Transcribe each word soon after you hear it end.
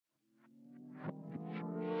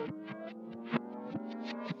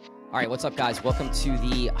All right, what's up, guys? Welcome to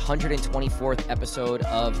the 124th episode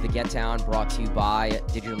of The Get Down, brought to you by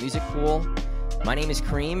Digital Music Pool. My name is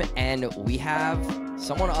Kareem, and we have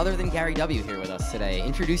someone other than Gary W. here with us today.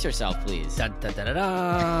 Introduce yourself, please. Da, da, da, da,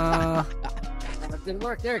 da. That didn't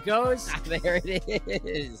work. There it goes. There it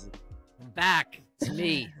is. I'm back. It's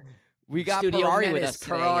me. We got Studio Purari with Menace, us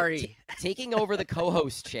today, Purari. taking over the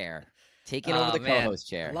co-host chair. Taking over the co-host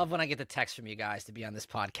chair. I love when I get the text from you guys to be on this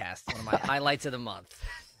podcast. One of my highlights of the month.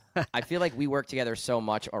 I feel like we work together so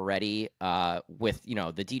much already with,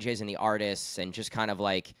 the DJs and the artists, and just kind of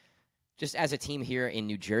like, just as a team here in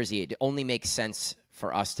New Jersey, it only makes sense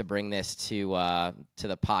for us to bring this to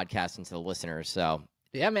the podcast and to the listeners. So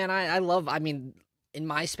yeah, man, I mean, in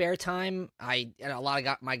my spare time, and a lot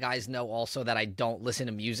of my guys know also that I don't listen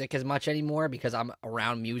to music as much anymore because I'm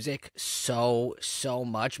around music so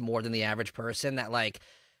much more than the average person that, like,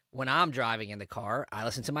 when I'm driving in the car, I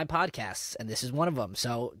listen to my podcasts, and this is one of them.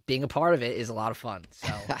 So being a part of it is a lot of fun.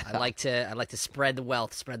 So I like to spread the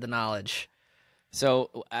wealth, spread the knowledge.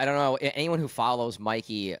 So I don't know, anyone who follows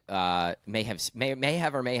Mikey may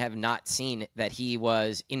have not seen that he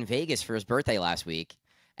was in Vegas for his birthday last week,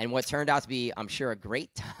 and what turned out to be, I'm sure, a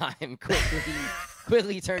great time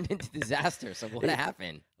quickly turned into disaster. So what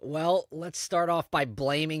happened? Well, let's start off by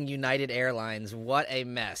blaming United Airlines. What a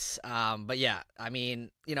mess. But yeah, I mean,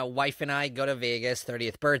 wife and I go to Vegas,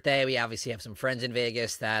 30th birthday. We obviously have some friends in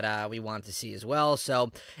Vegas that we want to see as well. So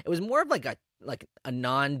it was more of like a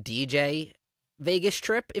non-DJ Vegas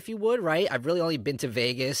trip, if you would, right? I've really only been to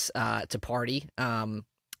Vegas to party.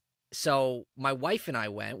 So my wife and I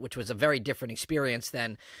went, which was a very different experience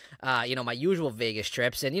than, my usual Vegas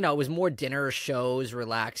trips. And, it was more dinner, shows,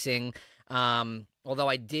 relaxing. Although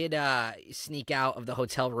I did sneak out of the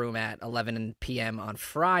hotel room at 11 p.m. on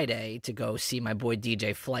Friday to go see my boy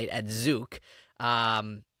DJ Flight at Zouk.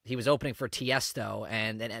 He was opening for Tiesto,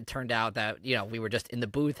 and it turned out that, we were just in the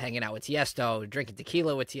booth hanging out with Tiesto, drinking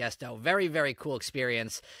tequila with Tiesto. Very, very cool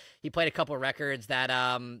experience. He played a couple of records that,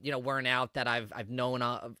 weren't out that I've known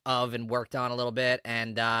of and worked on a little bit.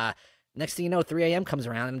 And next thing you know, 3 a.m. comes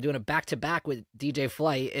around, and I'm doing a back-to-back with DJ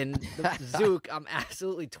Flight in Zouk. I'm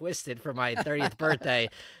absolutely twisted for my 30th birthday.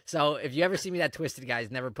 So if you ever see me that twisted, guys,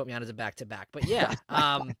 never put me on as a back-to-back. But yeah,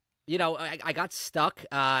 I got stuck.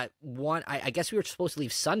 I guess we were supposed to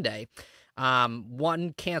leave Sunday.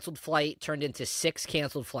 One canceled flight turned into 6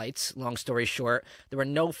 canceled flights. Long story short, there were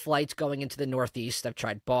no flights going into the Northeast. I've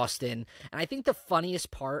tried Boston. And I think the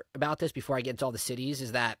funniest part about this, before I get into all the cities,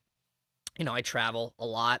 is that, I travel a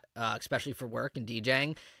lot, especially for work and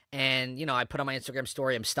DJing. And, I put on my Instagram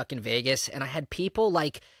story, I'm stuck in Vegas. And I had people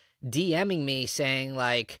like DMing me saying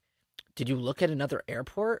like, did you look at another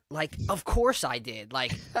airport? Like, of course I did.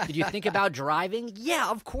 Like, did you think about driving? Yeah,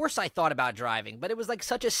 of course I thought about driving. But it was like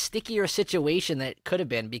such a stickier situation that it could have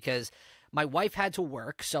been, because my wife had to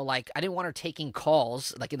work. So like, I didn't want her taking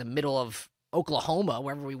calls like in the middle of Oklahoma,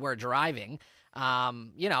 wherever we were driving.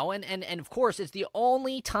 And of course, it's the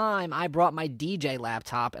only time I brought my DJ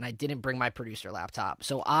laptop and I didn't bring my producer laptop.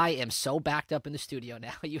 So I am so backed up in the studio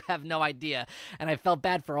now. You have no idea. And I felt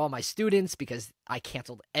bad for all my students because I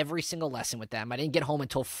canceled every single lesson with them. I didn't get home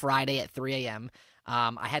until Friday at 3 a.m.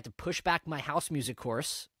 I had to push back my house music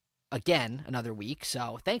course again another week.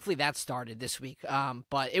 So thankfully that started this week.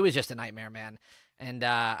 But it was just a nightmare, man. And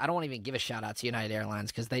I don't want to even give a shout out to United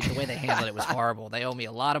Airlines because the way they handled it was horrible. They owe me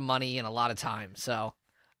a lot of money and a lot of time. So,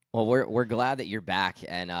 well, we're glad that you're back,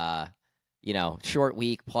 and short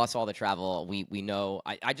week plus all the travel. We know.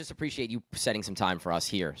 I just appreciate you setting some time for us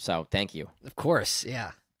here. So thank you. Of course,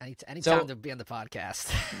 yeah. Anytime to be on the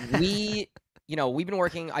podcast. we've been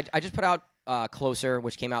working. I just put out Closer,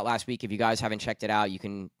 which came out last week. If you guys haven't checked it out, you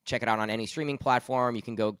can check it out on any streaming platform. You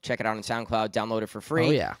can go check it out on SoundCloud, download it for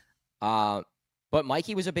free. Oh yeah. But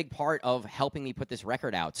Mikey was a big part of helping me put this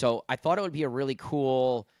record out. So I thought it would be a really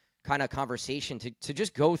cool kind of conversation to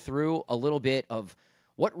just go through a little bit of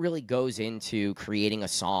what really goes into creating a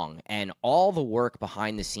song and all the work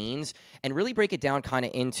behind the scenes, and really break it down kind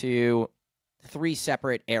of into 3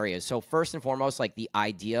 separate areas. So first and foremost, like the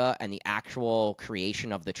idea and the actual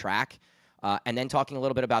creation of the track, and then talking a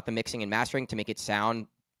little bit about the mixing and mastering to make it sound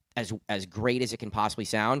as great as it can possibly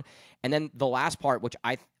sound. And then the last part, which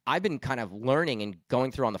I've been kind of learning and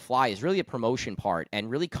going through on the fly, is really a promotion part, and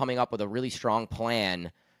really coming up with a really strong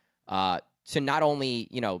plan to not only,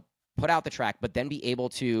 put out the track, but then be able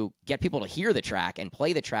to get people to hear the track and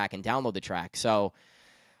play the track and download the track. So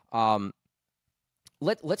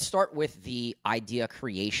let's start with the idea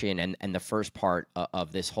creation and the first part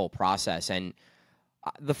of this whole process. And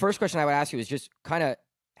the first question I would ask you is just kind of,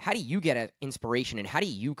 how do you get inspiration and how do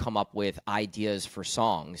you come up with ideas for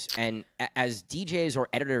songs? And as DJs or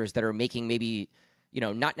editors that are making maybe,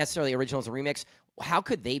 not necessarily originals and remix, how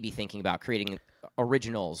could they be thinking about creating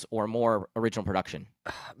originals or more original production?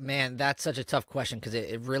 Man, that's such a tough question because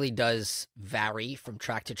it really does vary from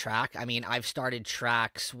track to track. I mean, I've started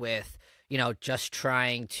tracks with, just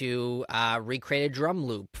trying to recreate a drum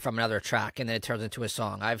loop from another track, and then it turns into a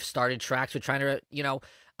song. I've started tracks with trying to,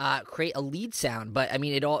 create a lead sound, but I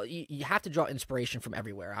mean, you have to draw inspiration from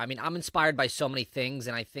everywhere. I mean, I'm inspired by so many things,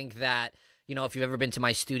 and I think that, if you've ever been to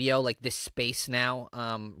my studio, like this space now,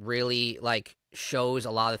 really like shows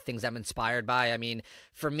a lot of things I'm inspired by. I mean,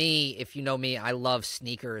 for me, if you know me, I love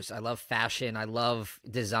sneakers, I love fashion, I love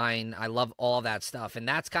design, I love all that stuff. And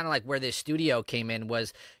that's kind of like where this studio came in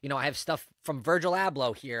was, I have stuff from Virgil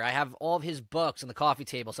Abloh here. I have all of his books on the coffee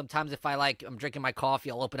table. Sometimes if I'm drinking my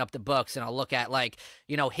coffee, I'll open up the books and I'll look at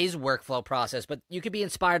his workflow process. But you could be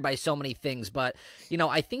inspired by so many things. But,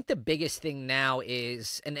 I think the biggest thing now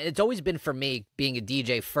is, and it's always been for me being a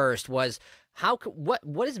DJ first, was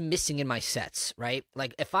what is missing in my sets, right?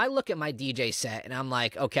 Like if I look at my DJ set and I'm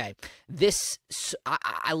like, okay,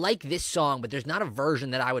 I like this song, but there's not a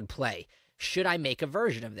version that I would play. Should I make a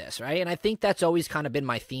version of this, right? And I think that's always kind of been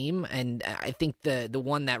my theme. And I think the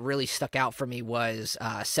one that really stuck out for me was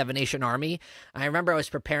Seven Nation Army. I remember I was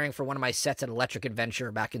preparing for one of my sets at Electric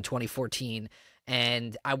Adventure back in 2014.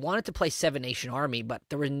 And I wanted to play Seven Nation Army, but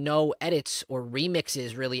there were no edits or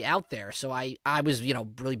remixes really out there. So I was,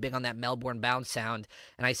 really big on that Melbourne Bounce sound.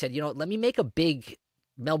 And I said, let me make a big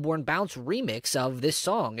Melbourne Bounce remix of this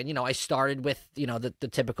song. And, I started with, the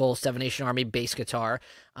typical Seven Nation Army bass guitar.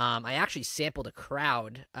 I actually sampled a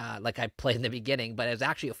crowd, like I played in the beginning, but it was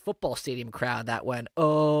actually a football stadium crowd that went,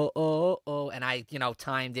 oh, oh, oh. And I,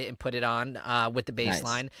 timed it and put it on with the bass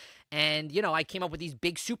line. And, I came up with these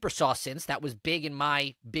big super saw synths that was big in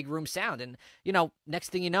my big room sound. And, next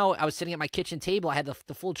thing you know, I was sitting at my kitchen table. I had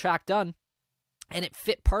the full track done. And it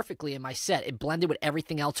fit perfectly in my set. It blended with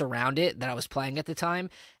everything else around it that I was playing at the time.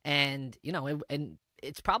 And, and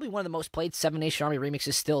it's probably one of the most played Seven Nation Army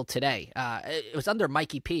remixes still today. It was under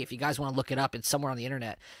Mikey P. If you guys want to look it up, it's somewhere on the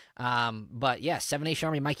internet. But yeah, Seven Nation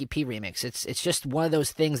Army Mikey P remix. It's just one of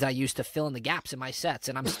those things that I used to fill in the gaps in my sets.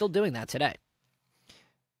 And I'm still doing that today.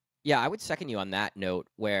 Yeah, I would second you on that note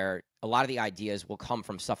where a lot of the ideas will come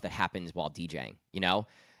from stuff that happens while DJing, Yeah.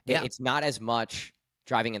 It's not as much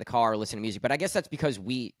driving in the car or listening to music, but I guess that's because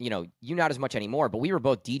you not as much anymore, but we were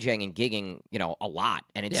both DJing and gigging, a lot.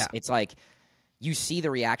 And it's like you see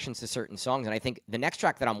the reactions to certain songs. And I think the next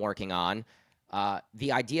track that I'm working on,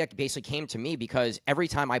 the idea basically came to me because every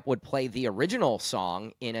time I would play the original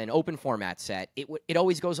song in an open format set, it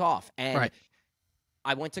always goes off. And right.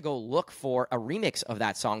 I went to go look for a remix of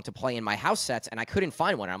that song to play in my house sets, and I couldn't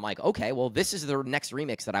find one. I'm like, okay, well, this is the next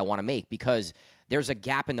remix that I want to make because there's a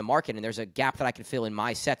gap in the market, and there's a gap that I can fill in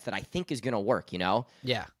my sets that I think is going to work,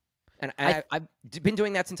 Yeah. And I've been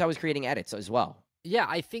doing that since I was creating edits as well. Yeah,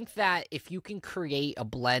 I think that if you can create a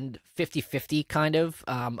blend 50-50 kind of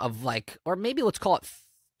like, or maybe let's call it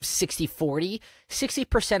 60-40,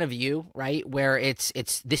 60% of you, right? Where it's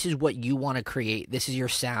this is what you want to create. This is your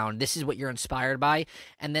sound. This is what you're inspired by.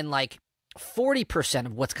 And then like 40%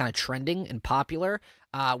 of what's kind of trending and popular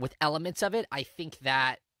with elements of it. I think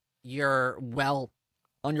that you're well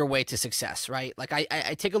on your way to success, right? Like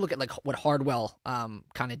I take a look at like what Hardwell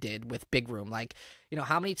kind of did with Big Room. Like,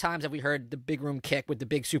 how many times have we heard the Big Room kick with the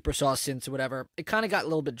big super saw synths or whatever? It kind of got a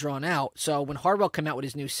little bit drawn out. So when Hardwell came out with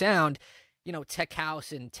his new sound, tech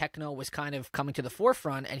house and techno was kind of coming to the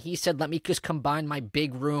forefront, and he said, let me just combine my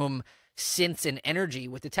Big Room synths and energy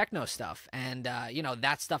with the techno stuff. And,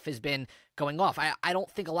 that stuff has been going off. I don't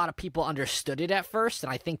think a lot of people understood it at first,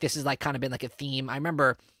 and I think this has like kind of been like a theme. I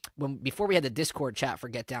remember before we had the Discord chat for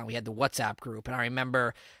Get Down, we had the WhatsApp group, and I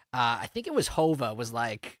remember, I think it was Hova was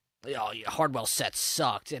like, Hardwell set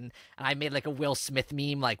sucked, and I made like a Will Smith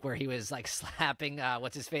meme like where he was like slapping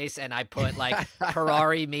what's his face, and I put like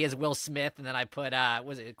Purari me as Will Smith, and then I put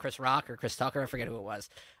was it Chris Rock or Chris Tucker, I forget who it was,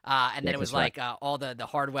 and then it was like all the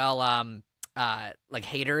Hardwell like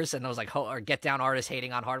haters, and I was like or Get Down artists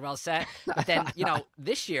hating on Hardwell's set. But then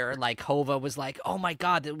this year like Hova was like, oh my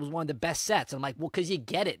god, it was one of the best sets. And I'm like, well, because you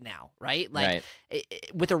get it now, right? Like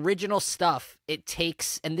with original stuff, it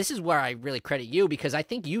takes, and this is where I really credit you, because I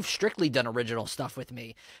think you've strictly done original stuff with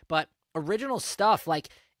me, but original stuff, like,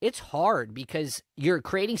 it's hard because you're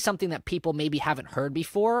creating something that people maybe haven't heard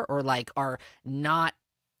before or like are not,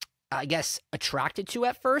 I guess, attracted to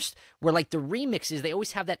at first, where like the remixes, they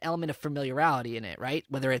always have that element of familiarity in it, right?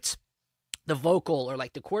 Whether it's the vocal or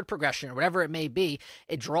like the chord progression or whatever it may be,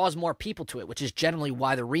 it draws more people to it, which is generally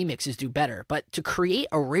why the remixes do better. But to create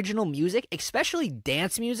original music, especially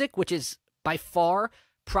dance music, which is by far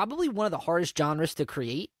probably one of the hardest genres to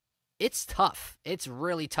create, it's tough. It's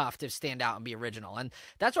really tough to stand out and be original. And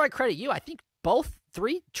that's why I credit you. I think both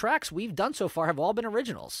 3 tracks we've done so far have all been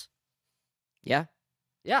originals. Yeah.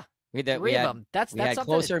 Yeah. We 3 of them. That's had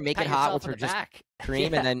something Closer, to Make pat It Hot, yourself which on were the just back.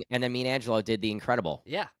 Cream, Yeah. and then me and Angelo did the Incredible.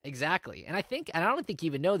 Yeah, exactly. And I don't think you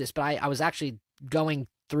even know this, but I was actually going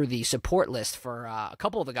through the support list for a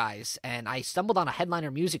couple of the guys, and I stumbled on a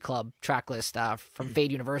Headliner Music Club track list from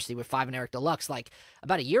Fade University with Five and Eric Deluxe like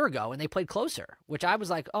about a year ago, and they played Closer, which I was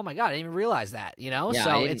like, oh my God, I didn't even realize that, you know? Yeah,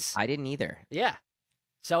 So I didn't either. Yeah.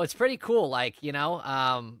 So it's pretty cool. Like, you know,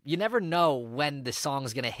 you never know when the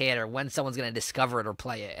song's going to hit or when someone's going to discover it or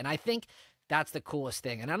play it. And I think that's the coolest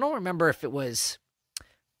thing. And I don't remember if it was,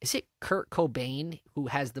 is it Kurt Cobain who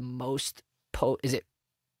has the most,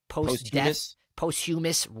 post-death,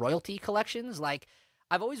 posthumous royalty collections? Like,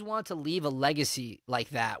 I've always wanted to leave a legacy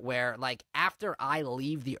like that where, like, after I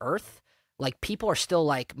leave the earth, like, people are still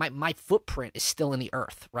like, my footprint is still in the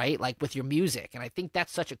earth, right? Like, with your music. And I think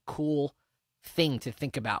that's such a cool thing to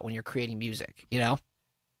think about when you're creating music, you know?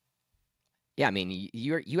 Yeah, I mean,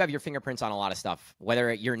 you have your fingerprints on a lot of stuff,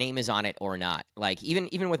 whether your name is on it or not. Like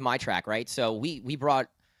even with my track, right? So we brought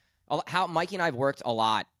how Mikey and I've worked a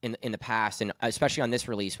lot in the past, and especially on this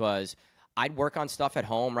release was I'd work on stuff at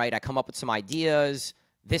home, right? I come up with some ideas.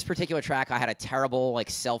 This particular track, I had a terrible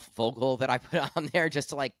like self vocal that I put on there just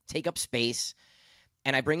to like take up space.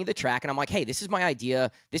 And I bring you the track, and I'm like, hey, this is my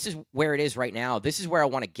idea. This is where it is right now. This is where I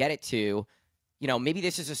want to get it to. You know, maybe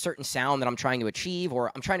this is a certain sound that I'm trying to achieve,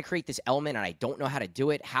 or I'm trying to create this element and I don't know how to do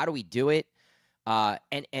it. How do we do it?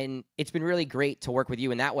 And it's been really great to work with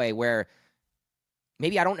you in that way where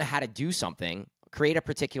maybe I don't know how to do something, create a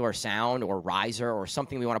particular sound or riser or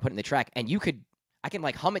something we want to put in the track. And I can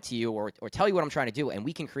like hum it to you or tell you what I'm trying to do, and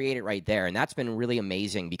we can create it right there. And that's been really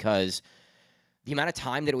amazing because the amount of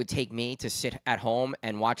time that it would take me to sit at home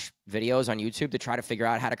and watch videos on YouTube to try to figure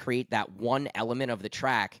out how to create that one element of the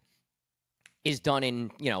track is done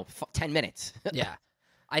in, 10 minutes. Yeah.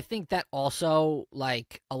 I think that also,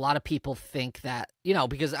 like, a lot of people think that, you know,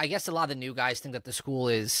 because I guess a lot of the new guys think that the school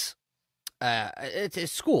is, it's a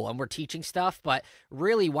school and we're teaching stuff, but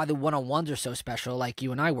really why the one-on-ones are so special, like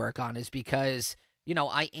you and I work on, is because, you know,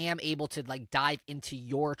 I am able to, like, dive into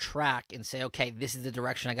your track and say, okay, this is the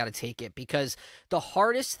direction I got to take it. Because the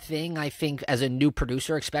hardest thing, I think, as a new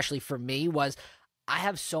producer, especially for me, was I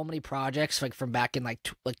have so many projects like from back in like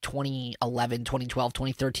 2011, 2012,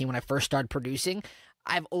 2013 when I first started producing.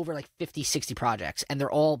 I have over like 50, 60 projects, and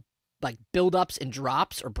they're all like build-ups and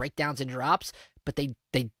drops or breakdowns and drops, but they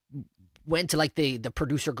went to like the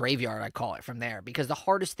producer graveyard, I call it, from there, because the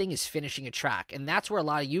hardest thing is finishing a track. And that's where a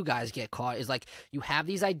lot of you guys get caught, is like you have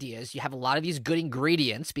these ideas, you have a lot of these good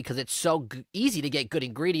ingredients, because it's so easy to get good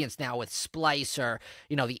ingredients now with Splice or,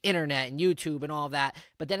 you know, the internet and YouTube and all that.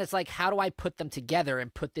 But then it's like, how do I put them together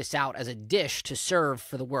and put this out as a dish to serve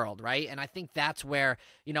for the world, right? And I think that's where,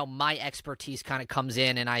 you know, my expertise kind of comes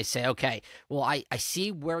in, and I say, okay, well, I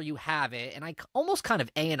see where you have it, and I almost kind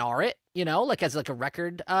of A&R it, you know, like as like a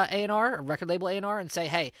record A&R, a record label A&R, and say,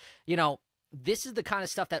 hey, you know, this is the kind of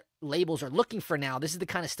stuff that labels are looking for now. This is the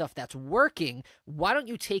kind of stuff that's working. Why don't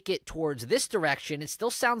you take it towards this direction? It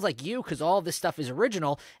still sounds like you because all of this stuff is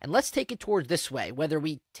original, and let's take it towards this way, whether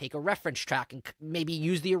we take a reference track and maybe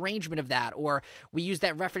use the arrangement of that, or we use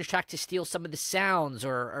that reference track to steal some of the sounds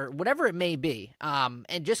or whatever it may be, and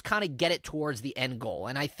just kind of get it towards the end goal.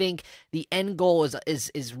 And I think the end goal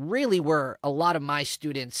is really where a lot of my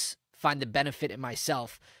students find the benefit in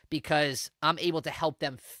myself, because I'm able to help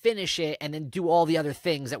them finish it and then do all the other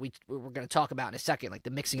things that we're going to talk about in a second, like the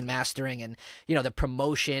mixing and mastering and, you know, the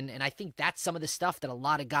promotion. And I think that's some of the stuff that a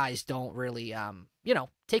lot of guys don't really, you know,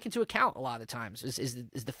 take into account a lot of the times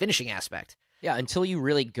is the finishing aspect. Yeah, until you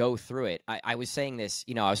really go through it. I was saying this,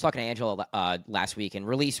 you know, I was talking to Angelo last week, and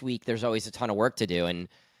release week, there's always a ton of work to do. And,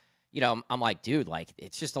 you know, I'm like, dude, like,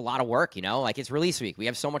 it's just a lot of work, you know? Like, it's release week. We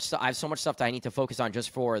have so much stuff. I have so much stuff that I need to focus on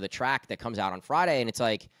just for the track that comes out on Friday. And it's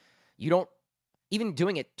like, you don't, even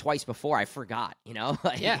doing it twice before, I forgot, you know?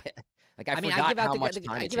 Like, yeah. Like, I forgot how much time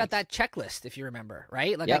I it give out takes. that checklist, if you remember,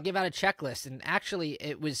 right? Like, Yep. I give out a checklist, and actually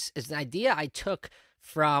it's an idea I took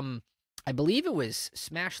from, I believe it was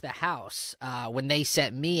Smash the House, when they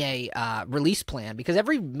sent me a release plan, because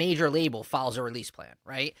every major label follows a release plan,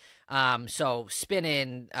 right? So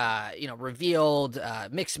Spinnin', you know, Revealed,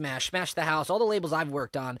 Mix Smash, Smash the House, all the labels I've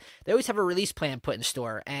worked on, they always have a release plan put in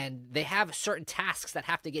store, and they have certain tasks that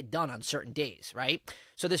have to get done on certain days, right?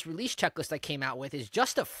 So this release checklist I came out with is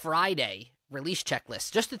just a Friday release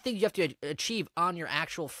checklists, just the things you have to achieve on your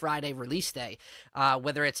actual Friday release day,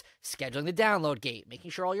 whether it's scheduling the download gate,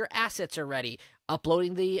 making sure all your assets are ready,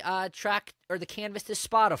 uploading the track or the canvas to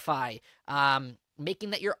Spotify,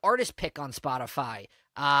 making that your artist pick on Spotify,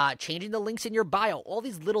 changing the links in your bio, all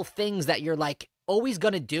these little things that you're like always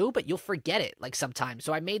going to do, but you'll forget it like sometimes.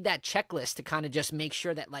 So I made that checklist to kind of just make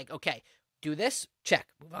sure that like, okay, do this, check,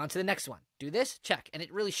 move on to the next one, do this, check. And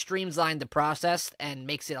it really streamlined the process and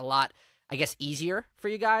makes it a lot, I guess, easier for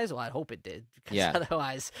you guys. Well, I hope it did, because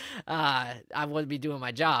otherwise I wouldn't be doing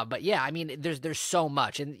my job. But yeah, I mean, there's so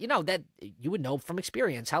much. And you know, that you would know from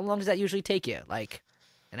experience. How long does that usually take you? Like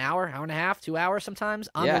an hour, hour and a half, 2 hours sometimes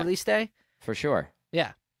on the release day? For sure.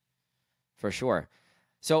 Yeah. For sure.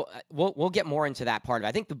 So we'll get more into that part of it.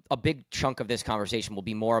 I think a big chunk of this conversation will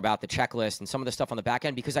be more about the checklist and some of the stuff on the back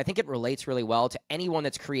end, because I think it relates really well to anyone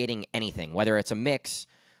that's creating anything, whether it's a mix,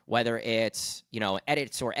 whether it's, you know,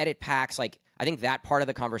 edits or edit packs. Like, I think that part of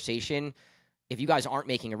the conversation, if you guys aren't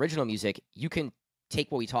making original music, you can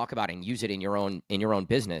take what we talk about and use it in your own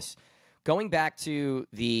business. Going back to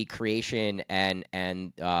the creation and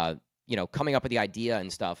you know, coming up with the idea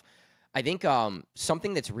and stuff, I think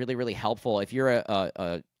something that's really, really helpful if you're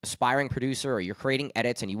a aspiring producer or you're creating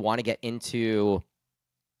edits and you want to get into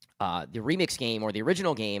the remix game or the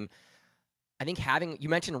original game, I think you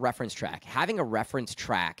mentioned a reference track. Having a reference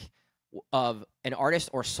track of an artist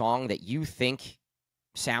or song that you think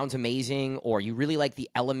sounds amazing, or you really like the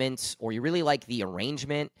elements, or you really like the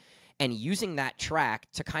arrangement, and using that track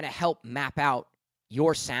to kind of help map out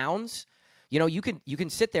your sounds. You know, you can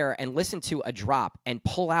sit there and listen to a drop and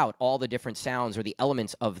pull out all the different sounds or the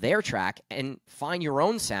elements of their track and find your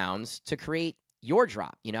own sounds to create your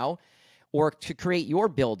drop, you know, or to create your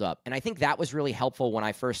build-up. And I think that was really helpful when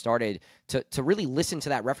I first started to really listen to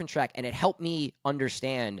that reference track, and it helped me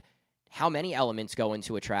understand how many elements go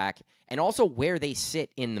into a track and also where they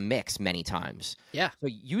sit in the mix many times. Yeah. So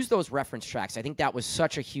use those reference tracks. I think that was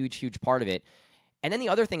such a huge, huge part of it. And then the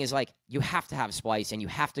other thing is, like, you have to have Splice, and you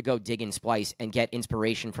have to go dig in Splice and get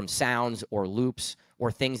inspiration from sounds or loops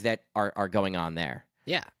or things that are going on there.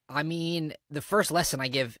 Yeah. I mean, the first lesson I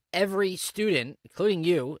give every student, including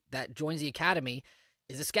you, that joins the academy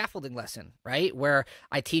is a scaffolding lesson, right? Where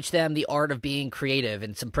I teach them the art of being creative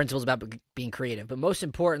and some principles about being creative. But most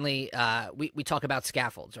importantly, we talk about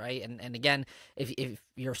scaffolds, right? And again, if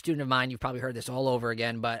you're a student of mine, you've probably heard this all over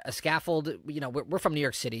again, but a scaffold, you know, we're from New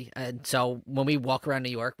York City. And so when we walk around New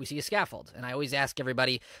York, we see a scaffold. And I always ask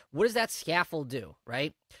everybody, what does that scaffold do,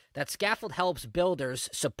 right? That scaffold helps builders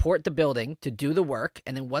support the building to do the work,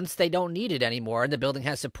 and then once they don't need it anymore and the building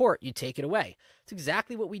has support, you take it away. It's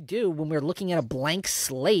exactly what we do when we're looking at a blank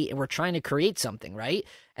slate and we're trying to create something, right?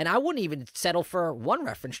 And I wouldn't even settle for one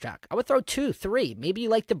reference track. I would throw 2, 3. Maybe you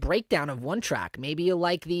like the breakdown of one track. Maybe you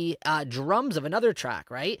like the drums of another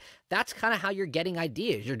track, right? That's kind of how you're getting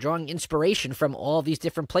ideas. You're drawing inspiration from all these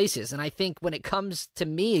different places. And I think when it comes to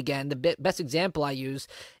me, again, the best example I use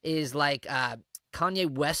is like Kanye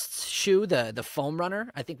West's shoe, the foam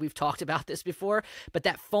runner. I think we've talked about this before, but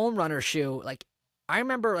that foam runner shoe, like, I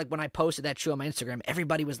remember, like, when I posted that shoe on my Instagram,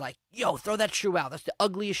 everybody was like, yo, throw that shoe out. That's the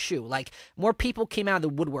ugliest shoe. Like, more people came out of the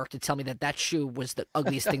woodwork to tell me that shoe was the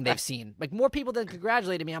ugliest thing they've seen. Like, more people than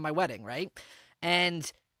congratulated me on my wedding, right? And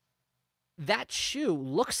that shoe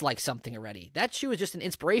looks like something already. That shoe is just an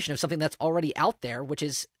inspiration of something that's already out there, which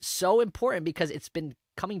is so important because it's been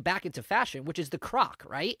coming back into fashion, which is the Croc,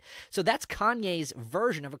 right? So that's Kanye's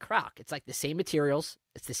version of a Croc. It's like the same materials.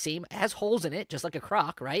 It's the same, it has holes in it, just like a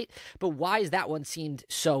Croc, right? But why is that one seemed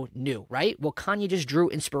so new, right? Well, Kanye just drew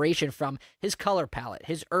inspiration from his color palette,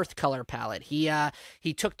 his earth color palette. He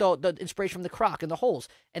took the inspiration from the Croc and the holes.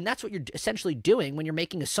 And that's what you're essentially doing when you're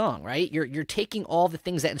making a song, right? You're taking all the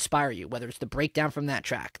things that inspire you, whether it's the breakdown from that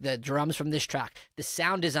track, the drums from this track, the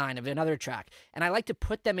sound design of another track. And I like to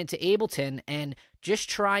put them into Ableton and just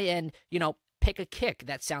try and, you know, pick a kick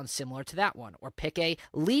that sounds similar to that one, or pick a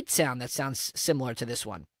lead sound that sounds similar to this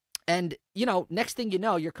one. And, you know, next thing you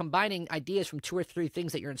know, you're combining ideas from 2 or 3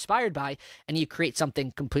 things that you're inspired by, and you create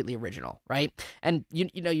something completely original, right? And,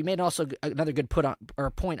 you know, you made also another good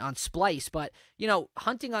point on Splice, but, you know,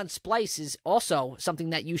 hunting on Splice is also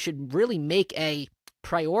something that you should really make a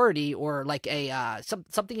priority, or like a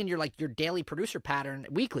something in your daily producer pattern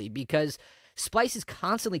weekly, because Splice is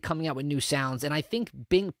constantly coming out with new sounds. And I think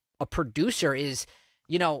being a producer is,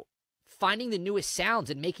 you know, finding the newest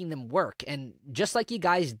sounds and making them work. And just like you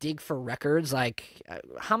guys dig for records, like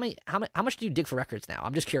how much do you dig for records now?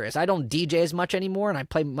 I'm just curious. I don't DJ as much anymore, and I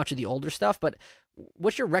play much of the older stuff, but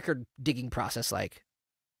what's your record digging process like?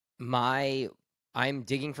 I'm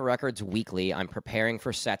digging for records weekly. I'm preparing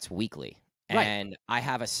for sets weekly. Right. And I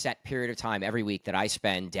have a set period of time every week that I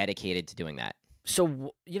spend dedicated to doing that.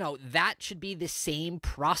 So, that should be the same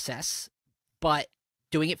process, but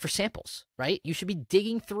doing it for samples, right? You should be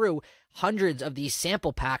digging through hundreds of these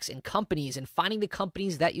sample packs and companies and finding the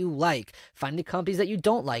companies that you like, finding the companies that you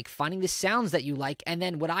don't like, finding the sounds that you like. And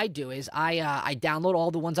then what I do is I download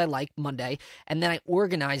all the ones I like Monday, and then I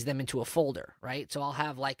organize them into a folder, right? So I'll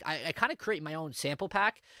have I kind of create my own sample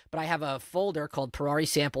pack, but I have a folder called Purari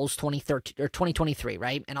Samples 2013 or 2023,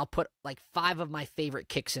 right? And I'll put like 5 of my favorite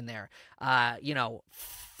kicks in there.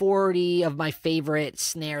 40 of my favorite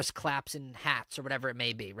snares, claps, and hats, or whatever it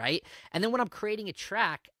may be, right? And then when I'm creating a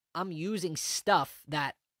track, I'm using stuff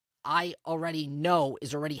that I already know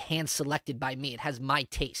is already hand-selected by me. It has my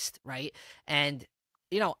taste, right? And,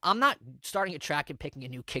 I'm not starting a track and picking a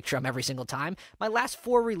new kick drum every single time. My last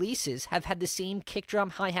 4 releases have had the same kick drum,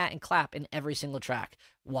 hi-hat, and clap in every single track.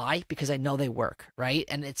 Why? Because I know they work, right?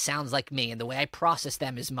 And it sounds like me, and the way I process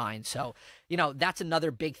them is mine. So, that's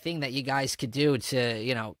another big thing that you guys could do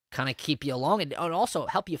to, kind of keep you along and also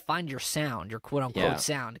help you find your sound, your quote-unquote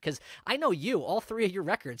sound. Because I know all 3 of your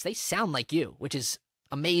records, they sound like you, which is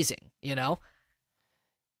amazing,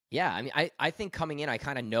 Yeah, I mean, I think coming in, I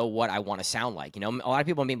kind of know what I want to sound like. A lot of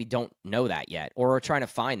people maybe don't know that yet, or are trying to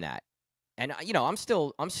find that. And I'm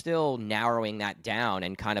still narrowing that down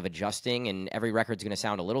and kind of adjusting. And every record's going to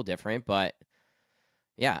sound a little different. But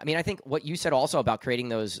yeah, I mean, I think what you said also about creating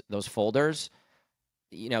those folders,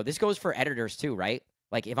 this goes for editors too, right?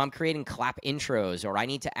 Like if I'm creating clap intros or I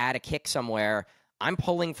need to add a kick somewhere, I'm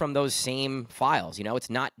pulling from those same files. It's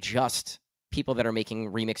not just people that are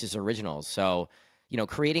making remixes or originals. So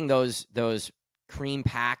creating those cream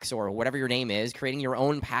packs or whatever your name is, creating your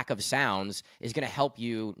own pack of sounds is going to help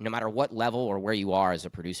you no matter what level or where you are as a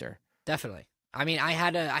producer. Definitely. I mean, I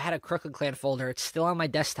had a Crooklyn Clan folder. It's still on my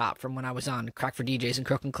desktop from when I was on Crack for DJs and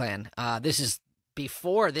Crooklyn Clan. This is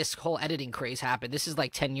before this whole editing craze happened. This is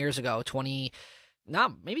like 10 years ago,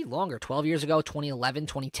 maybe longer, 12 years ago, 2011,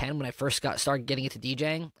 2010, when I first started getting into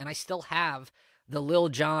DJing. And I still have the Lil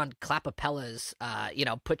Jon clapapellas,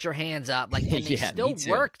 put your hands up, and they still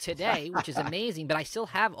work today, which is amazing. But I still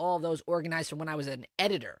have all of those organized from when I was an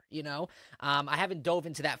editor. I haven't dove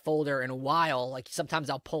into that folder in a while. Like sometimes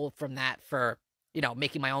I'll pull from that for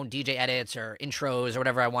making my own DJ edits or intros or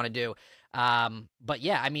whatever I want to do. But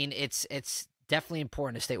yeah, I mean it's definitely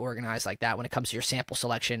important to stay organized like that when it comes to your sample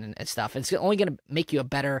selection and stuff. It's only going to make you a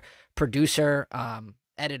better producer,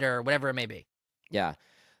 editor, whatever it may be. Yeah.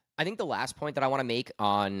 I think the last point that I want to make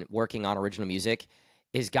on working on original music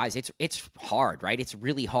is, guys, it's hard, right? It's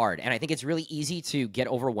really hard. And I think it's really easy to get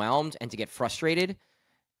overwhelmed and to get frustrated.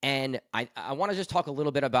 And I want to just talk a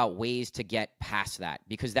little bit about ways to get past that,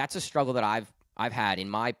 because that's a struggle that I've had in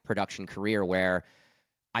my production career, where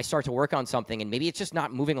I start to work on something and maybe it's just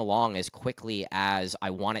not moving along as quickly as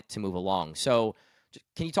I want it to move along. So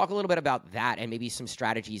can you talk a little bit about that and maybe some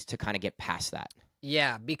strategies to kind of get past that?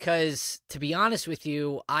 Yeah, because to be honest with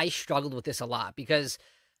you, I struggled with this a lot because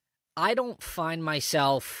I don't find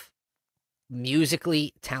myself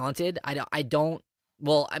musically talented. I don't,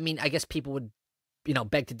 well, I mean, I guess people would,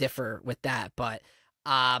 beg to differ with that, but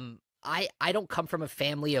I don't come from a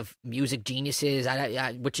family of music geniuses,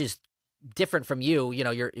 which is different from you.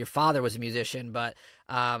 Your father was a musician, but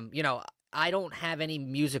I don't have any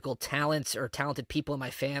musical talents or talented people in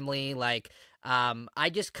my family. I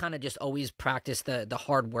just kind of always practice the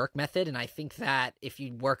hard work method. And I think that if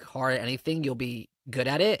you work hard at anything, you'll be good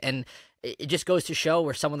at it. And it just goes to show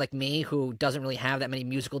where someone like me, who doesn't really have that many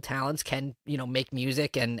musical talents, can, make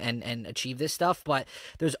music and achieve this stuff. But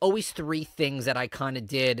there's always 3 things that I kind of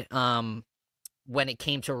did when it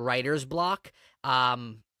came to writer's block.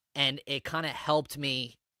 And it kind of helped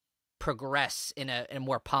me progress in a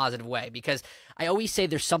more positive way, because I always say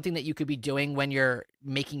there's something that you could be doing when you're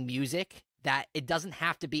making music that it doesn't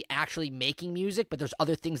have to be actually making music, but there's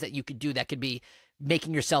other things that you could do that could be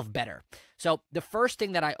making yourself better. So the first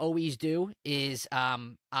thing that I always do is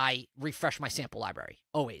I refresh my sample library,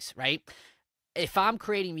 always, right? If I'm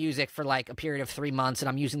creating music for like a period of 3 months and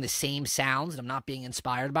I'm using the same sounds and I'm not being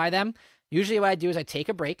inspired by them, usually what I do is I take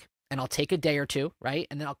a break and I'll take a day or 2, right?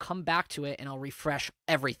 And then I'll come back to it and I'll refresh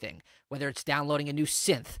everything, whether it's downloading a new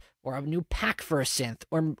synth or a new pack for a synth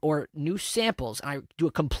or new samples. And I do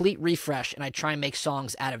a complete refresh and I try and make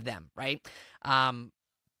songs out of them, right?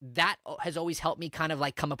 That has always helped me kind of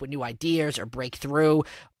like come up with new ideas or break through.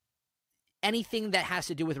 Anything that has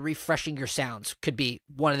to do with refreshing your sounds could be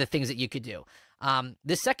one of the things that you could do.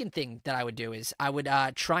 The second thing that I would do is I would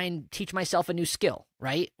try and teach myself a new skill,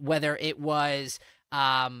 right? Whether it was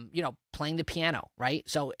playing the piano, right?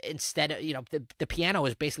 So instead of, the piano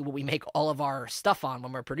is basically what we make all of our stuff on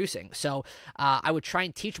when we're producing. So I would try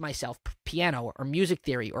and teach myself piano or music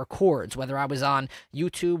theory or chords, whether I was on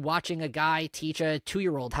YouTube watching a guy teach a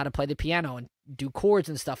 2-year-old how to play the piano and do chords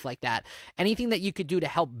and stuff like that. Anything that you could do to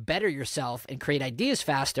help better yourself and create ideas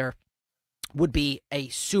faster would be a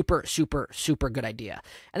super, super, super good idea.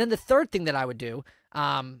 And then the third thing that I would do,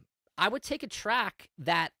 I would take a track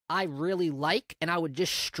that I really like and I would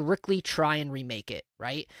just strictly try and remake it,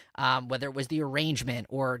 right? Whether it was the arrangement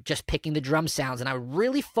or just picking the drum sounds, and I would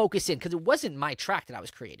really focus in, because it wasn't my track that I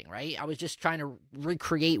was creating, right? I was just trying to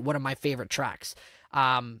recreate one of my favorite tracks.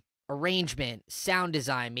 Arrangement, sound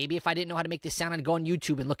design. Maybe if I didn't know how to make this sound, I'd go on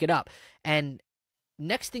YouTube and look it up. And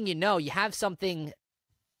next thing you know, you have something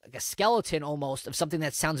like a skeleton almost of something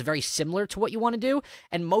that sounds very similar to what you want to do.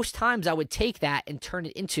 And most times I would take that and turn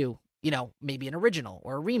it into, maybe an original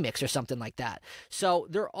or a remix or something like that. So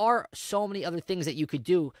there are so many other things that you could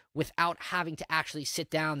do without having to actually sit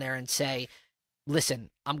down there and say, listen,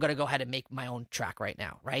 I'm going to go ahead and make my own track right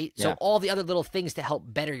now, right? Yeah. So all the other little things to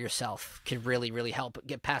help better yourself can really, really help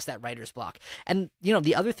get past that writer's block. And,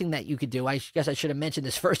 the other thing that you could do, I guess I should have mentioned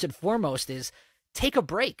this first and foremost, is take a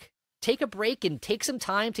break. Take a break and take some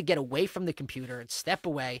time to get away from the computer and step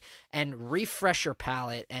away and refresh your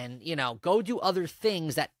palette and, go do other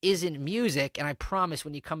things that isn't music. And I promise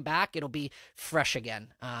when you come back, it'll be fresh again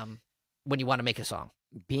when you want to make a song.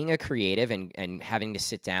 Being a creative and having to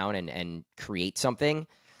sit down and create something,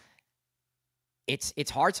 it's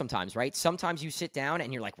hard sometimes, right? Sometimes you sit down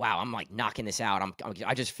and you're like, wow, I'm like knocking this out.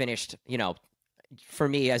 I just finished, for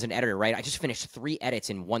me as an editor, right, I just finished 3 edits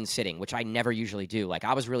in one sitting, which I never usually do. Like,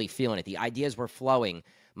 I was really feeling it. The ideas were flowing.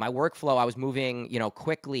 My workflow, I was moving,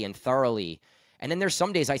 quickly and thoroughly. And then there's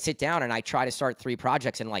some days I sit down and I try to start 3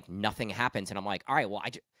 projects and, like, nothing happens. And I'm like, all right, well,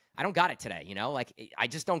 I don't got it today, Like, I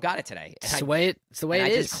just don't got it today. It's the way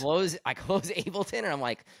it is. I close Ableton and I'm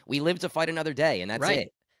like, we live to fight another day, and that's right.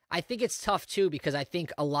 it. I think it's tough too, because I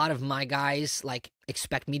think a lot of my guys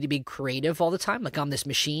expect me to be creative all the time. Like, I'm this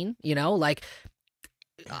machine,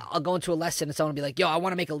 I'll go into a lesson and someone will be like, yo, I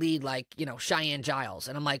want to make a lead like, Cheyenne Giles.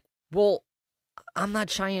 And I'm like, well, I'm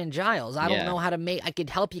not Cheyenne Giles. I don't know how to I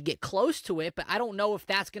could help you get close to it, but I don't know if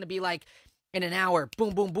that's going to be like in an hour,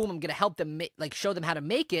 boom, boom, boom, I'm going to help them show them how to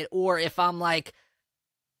make it. Or if I'm like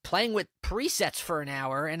playing with presets for an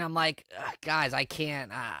hour and I'm like, guys, I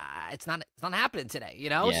can't, it's not happening today,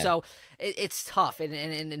 Yeah. So it's tough.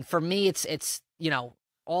 And for me, it's,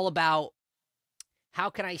 all about, how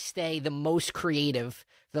can I stay the most creative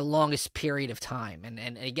the longest period of time?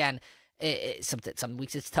 And again, some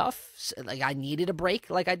weeks it's tough. Like, I needed a break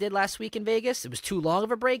like I did last week in Vegas. It was too long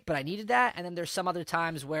of a break, but I needed that. And then there's some other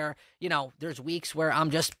times where, there's weeks where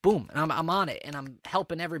I'm just boom, and I'm on it and I'm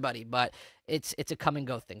helping everybody. But it's a come and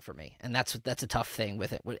go thing for me. And that's a tough thing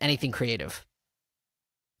with it, with anything creative.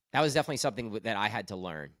 That was definitely something that I had to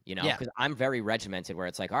learn, because I'm very regimented, where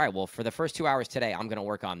it's like, all right, well, for the first 2 hours today, I'm going to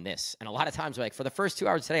work on this. And a lot of times, like, for the first 2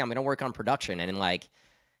 hours today, I'm going to work on production. And like,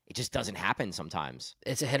 it just doesn't happen sometimes.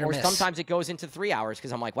 It's a hit or miss. Or sometimes it goes into 3 hours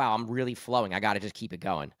because I'm like, wow, I'm really flowing. I got to just keep it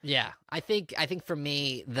going. Yeah. I think for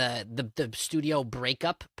me, the studio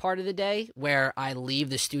breakup part of the day, where I leave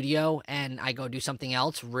the studio and I go do something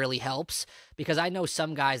else, really helps, because I know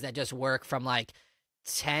some guys that just work from like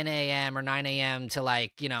 10 a.m. or 9 a.m. to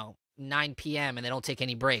 9 p.m. and they don't take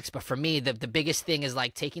any breaks. But for me, the biggest thing is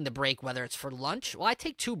like taking the break, whether it's for lunch. Well, I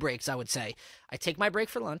take 2 breaks, I would say. I take my break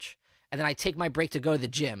for lunch, and then I take my break to go to the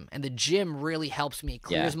gym. And the gym really helps me,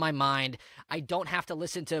 clears my mind. I don't have to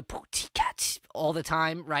listen to all the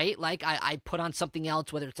time, right? Like, I put on something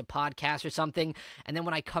else, whether it's a podcast or something. And then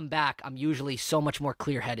when I come back, I'm usually so much more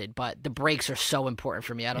clear-headed. But the breaks are so important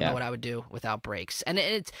for me. I don't know what I would do without breaks. And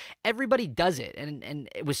it's everybody does it. And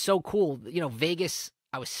it was so cool. Vegas,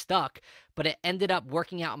 I was stuck, but it ended up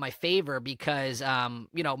working out in my favor because,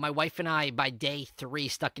 my wife and I, by day 3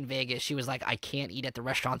 stuck in Vegas, she was like, I can't eat at the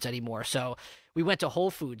restaurants anymore. So we went to Whole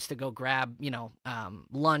Foods to go grab,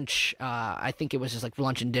 lunch. I think it was just like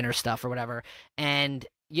lunch and dinner stuff or whatever. And,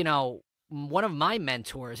 one of my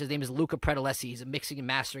mentors, his name is Luca Predolesi. He's a mixing and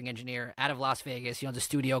mastering engineer out of Las Vegas. He owns a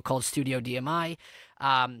studio called Studio DMI.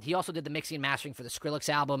 He also did the mixing and mastering for the Skrillex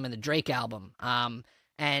album and the Drake album.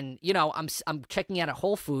 And, I'm checking out at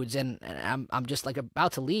Whole Foods and I'm just like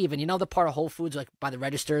about to leave. And the part of Whole Foods, like by the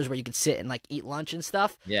registers where you could sit and like eat lunch and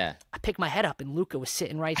stuff. Yeah. I picked my head up and Luca was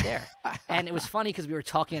sitting right there. And it was funny because we were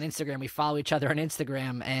talking on Instagram. We follow each other on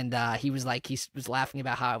Instagram. And he was laughing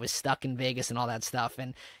about how I was stuck in Vegas and all that stuff.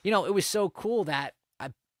 And, it was so cool that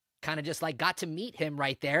I kind of just like got to meet him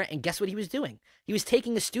right there. And guess what he was doing? He was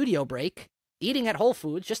taking a studio break eating at Whole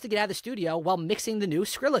Foods just to get out of the studio while mixing the new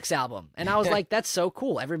Skrillex album. And I was like, that's so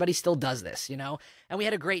cool. Everybody still does this, you know? And we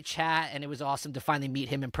had a great chat, and it was awesome to finally meet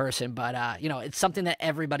him in person. But, you know, it's something that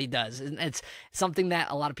everybody does. And it's something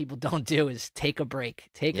that a lot of people don't do, is take a break,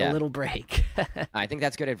 take a little break. I think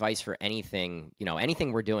that's good advice for anything, you know,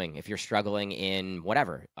 anything we're doing. If you're struggling in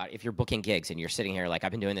whatever, if you're booking gigs and you're sitting here like,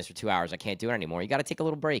 I've been doing this for 2 hours, I can't do it anymore. You got to take a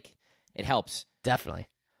little break. It helps. Definitely.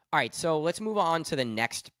 All right, so let's move on to the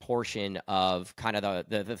next portion of kind of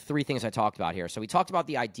the three things I talked about here. So we talked about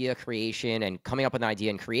the idea creation and coming up with an idea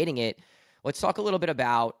and creating it. Let's talk a little bit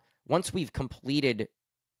about once we've completed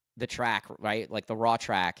the track, right, like the raw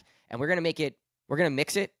track, and we're going to mix it,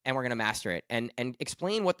 and we're going to master it, and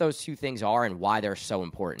explain what those two things are and why they're so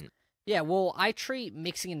important. Yeah, well, I treat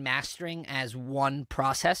mixing and mastering as one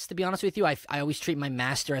process, to be honest with you. I always treat my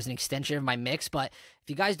master as an extension of my mix, but if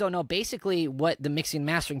you guys don't know, basically what the mixing and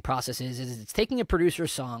mastering process is it's taking a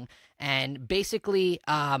producer's song and basically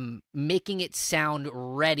making it sound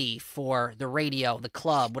ready for the radio, the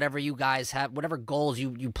club, whatever you guys have, whatever goals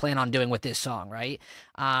you plan on doing with this song, right?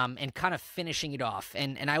 And kind of finishing it off.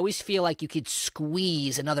 And I always feel like you could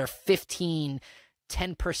squeeze another 10%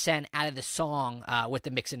 out of the song with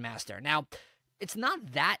the mix and master. Now, it's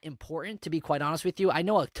not that important, to be quite honest with you. I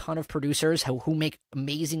know a ton of producers who make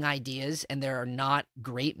amazing ideas, and they're not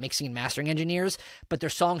great mixing and mastering engineers, but their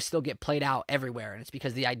songs still get played out everywhere, and it's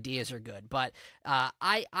because the ideas are good. But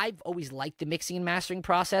I've always liked the mixing and mastering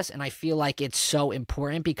process, and I feel like it's so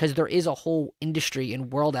important because there is a whole industry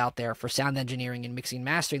and world out there for sound engineering and mixing and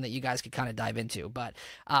mastering that you guys could kind of dive into. But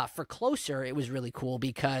for Closer, it was really cool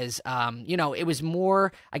because, you know, it was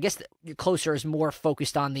more, I guess Closer is more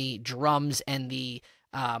focused on the drums and the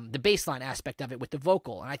bass line aspect of it with the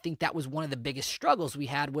vocal. And I think that was one of the biggest struggles we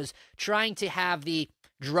had, was trying to have the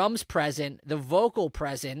drums present, the vocal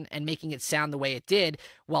present, and making it sound the way it did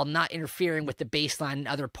while not interfering with the bass line and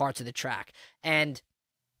other parts of the track. And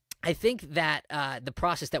I think that the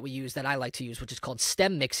process that we use, that I like to use, which is called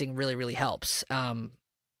stem mixing, really, really helps.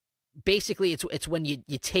 Basically, it's when you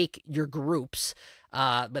take your groups,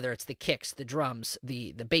 whether it's the kicks, the drums,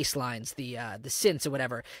 the bass lines, the synths or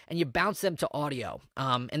whatever, and you bounce them to audio.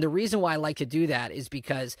 And the reason why I like to do that is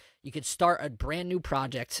because you could start a brand new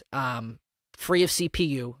project free of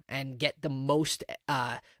CPU and get the most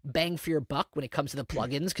bang for your buck when it comes to the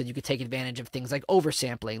plugins, because you could take advantage of things like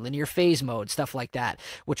oversampling, linear phase mode, stuff like that,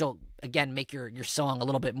 which will, again, make your song a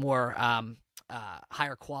little bit more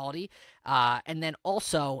higher quality. And then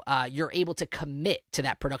also you're able to commit to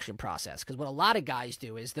that production process, because what a lot of guys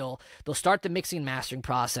do is they'll start the mixing and mastering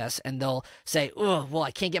process and they'll say, oh, well,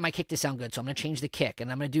 I can't get my kick to sound good, so I'm going to change the kick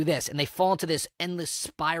and I'm going to do this. And they fall into this endless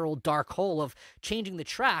spiral dark hole of changing the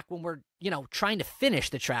track when we're, you know, trying to finish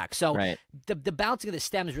the track. So Right. the bouncing of the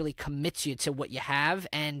stems really commits you to what you have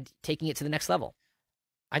and taking it to the next level.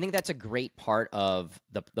 I think that's a great part of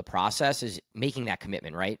the process, is making that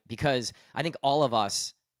commitment, right? Because I think all of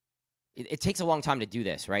us, it takes a long time to do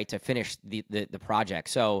this, right? To finish the project.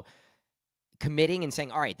 So committing and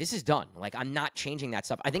saying, all right, this is done. Like, I'm not changing that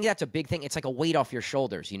stuff. I think that's a big thing. It's like a weight off your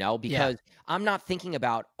shoulders, you know, because I'm not thinking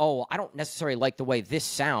about, oh, I don't necessarily like the way this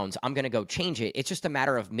sounds, I'm going to go change it. It's just a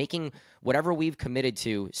matter of making whatever we've committed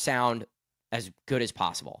to sound as good as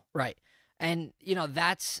possible. Right. And, you know,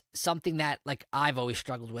 that's something that, like, I've always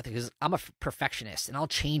struggled with, because I'm a perfectionist and I'll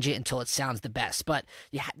change it until it sounds the best. But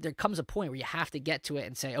there comes a point where you have to get to it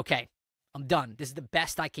and say, okay, I'm done. This is the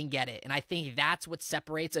best I can get it. And I think that's what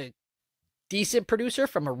separates a decent producer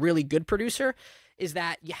from a really good producer, is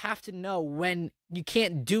that you have to know when you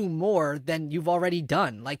can't do more than you've already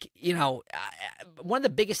done. Like, you know, one of the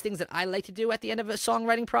biggest things that I like to do at the end of a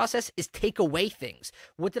songwriting process is take away things.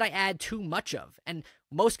 What did I add too much of? And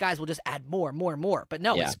most guys will just add more. But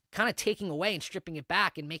no, it's kind of taking away and stripping it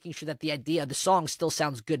back and making sure that the idea of the song still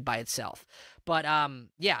sounds good by itself. But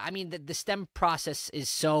yeah, I mean, the stem process is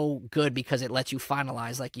so good because it lets you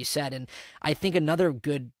finalize, like you said. And I think another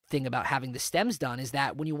good thing about having the stems done is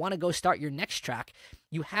that when you want to go start your next track,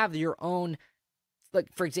 you have your own,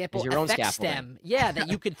 like, for example, your own effect stem, that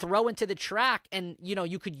you could throw into the track, and, you know,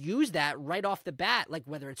 you could use that right off the bat, like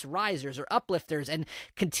whether it's risers or uplifters, and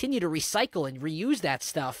continue to recycle and reuse that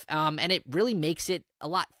stuff. And it really makes it a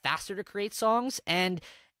lot faster to create songs, and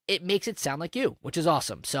it makes it sound like you, which is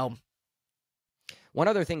awesome. So one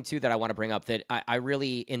other thing too that I want to bring up, that I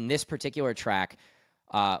really, in this particular track,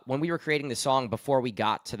 when we were creating the song, before we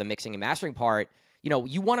got to the mixing and mastering part, you know,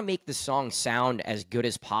 you want to make the song sound as good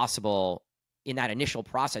as possible in that initial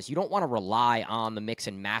process. You don't want to rely on the mix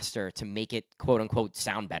and master to make it, quote unquote,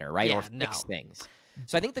 sound better, right? Or fix things.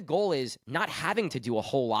 So I think the goal is not having to do a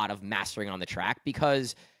whole lot of mastering on the track,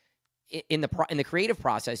 because in the creative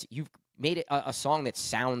process, you've made it a song that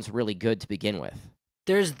sounds really good to begin with?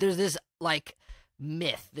 There's this like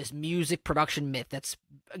myth, this music production myth that's,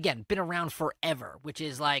 again, been around forever, which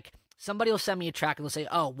is like somebody will send me a track and they'll say,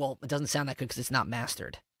 oh, well, it doesn't sound that good because it's not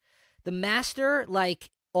mastered. The master, like,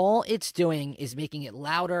 all it's doing is making it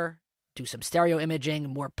louder, do some stereo imaging,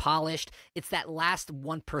 more polished. It's that last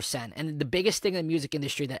 1%. And the biggest thing in the music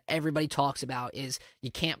industry that everybody talks about is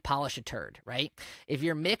you can't polish a turd, right? If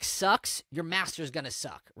your mix sucks, your master's going to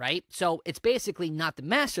suck, right? So it's basically not the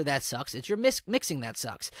master that sucks, it's your mixing that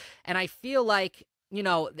sucks. And I feel like, you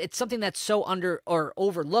know, it's something that's so under or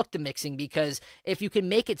overlooked, the mixing, because if you can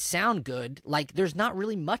make it sound good, like, there's not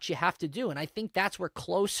really much you have to do. And I think that's where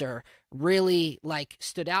Closer really, like,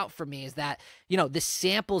 stood out for me, is that, you know, the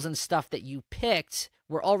samples and stuff that you picked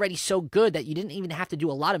were already so good that you didn't even have to do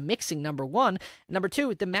a lot of mixing, number one. Number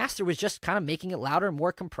two, the master was just kind of making it louder,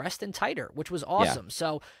 more compressed and tighter, which was awesome.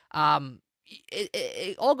 Yeah. So,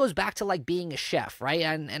 it all goes back to, like, being a chef, right?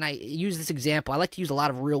 And I use this example. I like to use a lot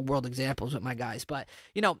of real world examples with my guys, but,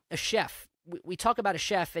 you know, a chef, we talk about a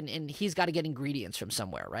chef and he's got to get ingredients from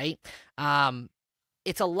somewhere, right?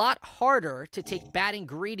 It's a lot harder to take bad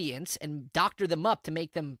ingredients and doctor them up to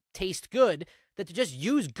make them taste good than to just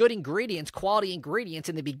use good ingredients, quality ingredients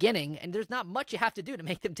in the beginning, and there's not much you have to do to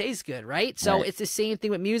make them taste good, right? So It's the same thing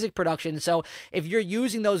with music production. So if you're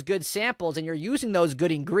using those good samples and you're using those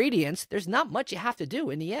good ingredients, there's not much you have to do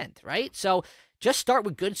in the end, right? So just start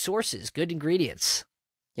with good sources, good ingredients.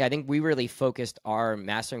 Yeah, I think we really focused our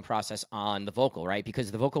mastering process on the vocal, right?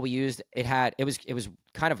 Because the vocal we used, it was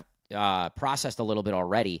kind of processed a little bit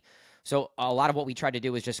already. So a lot of what we tried to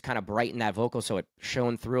do was just kind of brighten that vocal so it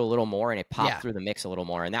shone through a little more and it popped through the mix a little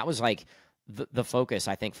more. And that was like the focus,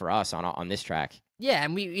 I think, for us on this track. Yeah,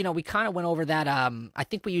 and we kind of went over that. I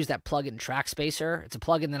think we used that plugin Track Spacer. It's a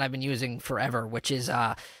plugin that I've been using forever, which is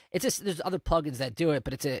there's other plugins that do it,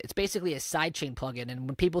 but it's basically a sidechain plugin. And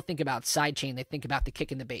when people think about sidechain, they think about the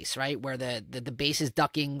kick and the bass, right? Where the bass is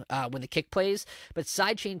ducking when the kick plays. But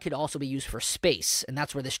sidechain could also be used for space, and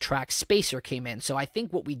that's where this Track Spacer came in. So I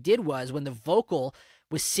think what we did was, when the vocal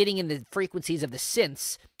was sitting in the frequencies of the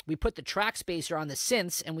synths, we put the Track Spacer on the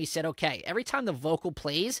synths, and we said, okay, every time the vocal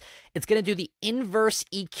plays, it's going to do the inverse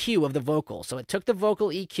EQ of the vocal. So it took the vocal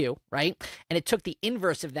EQ, right? And it took the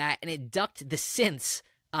inverse of that, and it ducked the synths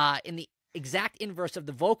in the exact inverse of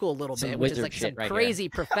the vocal a little bit, which is like some crazy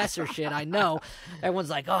professor shit. I know. Everyone's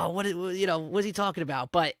like, oh, what's he talking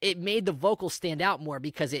about? But it made the vocal stand out more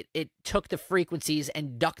because it took the frequencies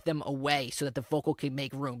and ducked them away so that the vocal could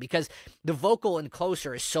make room. Because the vocal in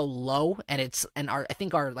Closer is so low, and I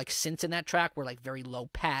think our like synths in that track were like very low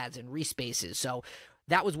pads and respaces. So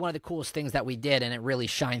that was one of the coolest things that we did, and it really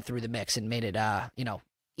shined through the mix and made it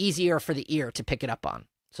easier for the ear to pick it up on.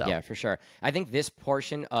 So yeah, for sure. I think this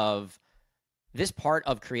part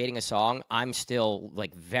of creating a song, I'm still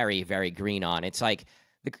like very, very green on. It's like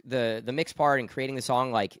the mix part and creating the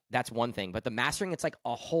song, like, that's one thing, but the mastering, it's like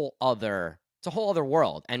a whole other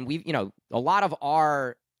world. And we've, a lot of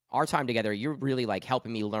our time together, you're really like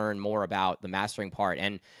helping me learn more about the mastering part.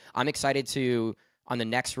 And I'm excited to, on the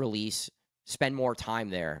next release, spend more time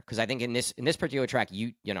there. Cause I think in this particular track,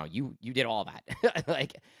 you did all that.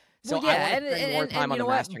 Like, so well, yeah, I want to spend more time on the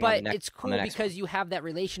mastering. But it's cool because you have that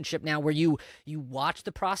relationship now where you watch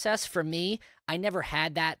the process. For me, I never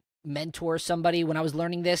had that mentor, somebody when I was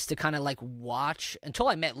learning this to kind of like watch until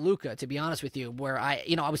I met Luca, to be honest with you, where I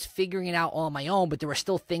was figuring it out all on my own, but there were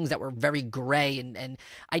still things that were very gray, and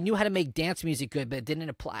I knew how to make dance music good, but it didn't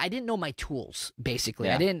apply. I didn't know my tools, basically.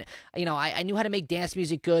 Yeah. I knew how to make dance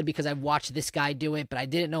music good because I watched this guy do it, but I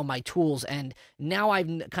didn't know my tools. And now I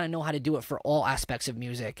kind of know how to do it for all aspects of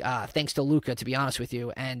music, thanks to Luca, to be honest with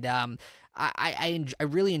you. And I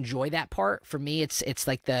really enjoy that part. For me, it's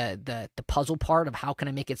like the puzzle part of how can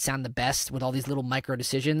I make it sound the best with all these little micro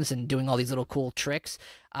decisions and doing all these little cool tricks.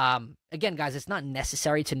 Again, guys, it's not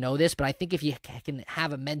necessary to know this, but I think if you can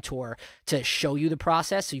have a mentor to show you the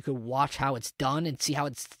process so you can watch how it's done and see how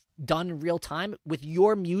it's done in real time with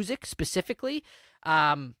your music specifically,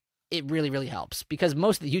 it really, really helps. Because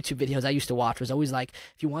most of the YouTube videos I used to watch was always like,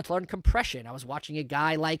 if you want to learn compression, I was watching a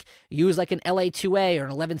guy like use like an LA2A or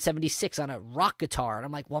an 1176 on a rock guitar. And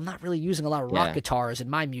I'm like, well, I'm not really using a lot of rock guitars in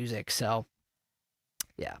my music. So,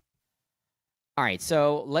 yeah. All right,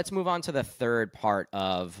 so let's move on to the third part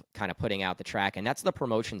of kind of putting out the track, and that's the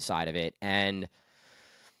promotion side of it. And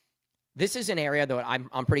this is an area that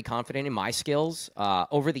I'm pretty confident in my skills.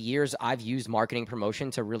 Over the years, I've used marketing promotion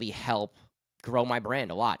to really help grow my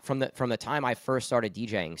brand a lot from the time I first started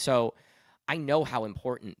DJing. So I know how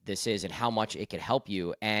important this is and how much it could help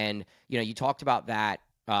you. And, you talked about that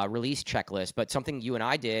release checklist, but something you and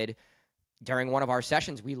I did during one of our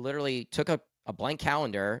sessions, we literally took a blank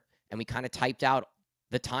calendar and we kind of typed out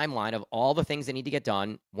the timeline of all the things that need to get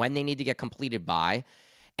done, when they need to get completed by,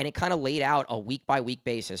 and it kind of laid out a week by week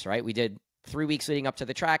basis, right? We did 3 weeks leading up to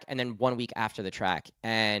the track and then 1 week after the track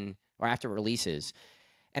or after releases.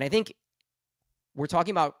 And I think we're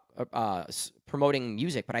talking about promoting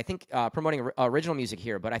music, but I think promoting original music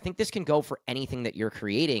here, but I think this can go for anything that you're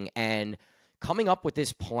creating, and coming up with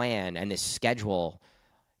this plan and this schedule,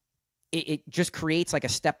 it just creates like a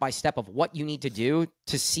step-by-step of what you need to do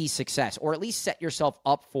to see success, or at least set yourself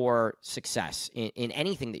up for success in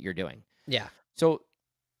anything that you're doing. Yeah. So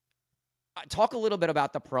talk a little bit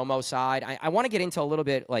about the promo side. I want to get into a little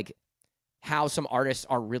bit like how some artists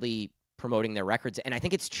are really promoting their records, and I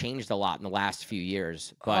think it's changed a lot in the last few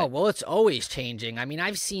years. But... Oh, well, it's always changing. I mean,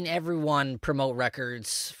 I've seen everyone promote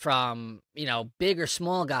records from, big or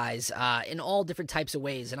small guys in all different types of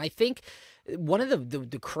ways. And I think one of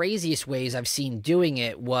the craziest ways I've seen doing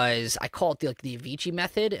it was, I call it the Avicii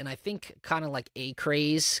method, and I think kind of like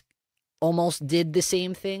A-Craze almost did the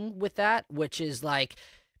same thing with that, which is like,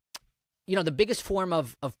 the biggest form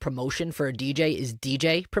of promotion for a DJ is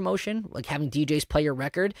DJ promotion, like having DJs play your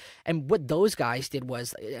record. And what those guys did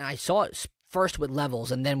was, and I saw it first with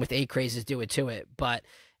Levels and then with A-Crazes do it to it, but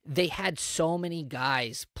they had so many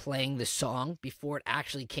guys playing the song before it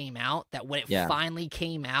actually came out that when it finally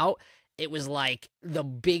came out, it was like the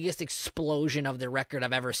biggest explosion of the record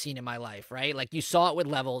I've ever seen in my life, right? Like you saw it with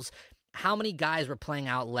Levels. How many guys were playing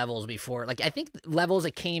out Levels before? Like I think Levels,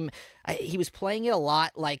 he was playing it a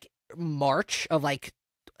lot like March of I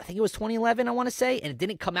think it was 2011, I want to say, and it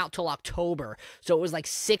didn't come out till October. So it was like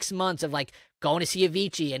 6 months of like going to see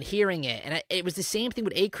Avicii and hearing it. And it was the same thing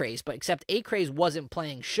with A-Craze, but except A-Craze wasn't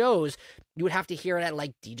playing shows. You would have to hear it at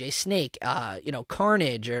like DJ Snake,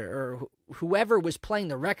 Carnage, or whoever was playing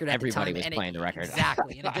the record at the time. Everybody was playing the record.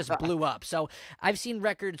 Exactly. And it just blew up. So I've seen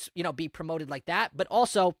records, be promoted like that, but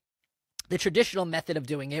also the traditional method of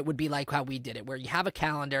doing it would be like how we did it, where you have a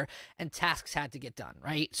calendar and tasks had to get done,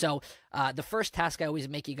 right? So the first task I always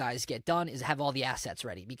make you guys get done is have all the assets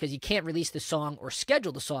ready, because you can't release the song or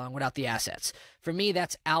schedule the song without the assets. For me,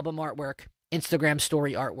 that's album artwork, Instagram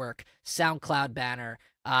story artwork, SoundCloud banner,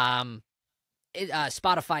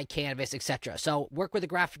 Spotify canvas, etc. So work with a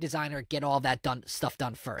graphic designer, get all that stuff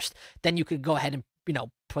done first. Then you could go ahead and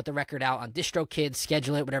put the record out on DistroKid,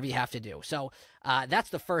 schedule it, whatever you have to do. So that's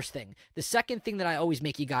the first thing. The second thing that I always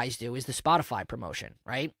make you guys do is the Spotify promotion,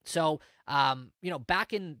 right? So,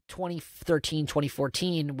 back in 2013,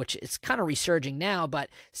 2014, which is kind of resurging now, but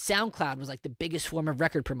SoundCloud was like the biggest form of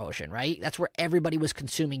record promotion, right? That's where everybody was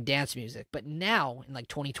consuming dance music. But now in like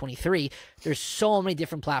 2023, there's so many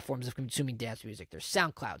different platforms of consuming dance music. There's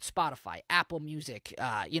SoundCloud, Spotify, Apple Music,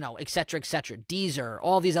 et cetera, Deezer,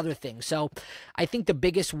 all these other things. So I think the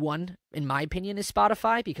biggest one, in my opinion, is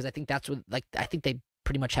Spotify, because I think that's what, I think they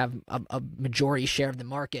pretty much have a majority share of the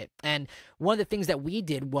market. And one of the things that we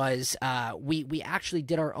did was we actually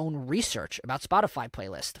did our own research about Spotify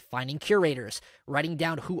playlists, finding curators, writing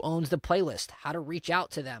down who owns the playlist, how to reach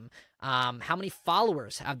out to them, how many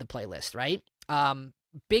followers have the playlist, right?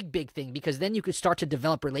 Big thing, because then you could start to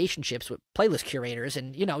develop relationships with playlist curators,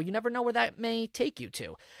 and you never know where that may take you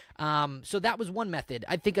to. So that was one method.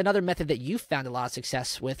 I think another method that you found a lot of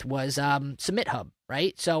success with was Submit Hub,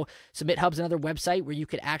 right? So Submit Hub's another website where you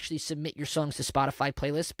could actually submit your songs to Spotify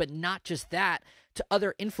playlists, but not just that, to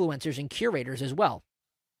other influencers and curators as well.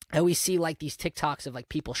 I always see like these TikToks of like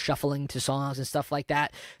people shuffling to songs and stuff like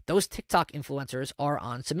that. Those TikTok influencers are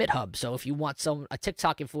on Submit Hub. So if you want a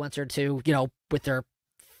TikTok influencer to, with their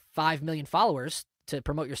 5 million followers to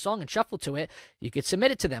promote your song and shuffle to it, you could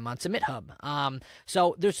submit it to them on Submit Hub.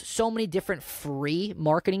 So there's so many different free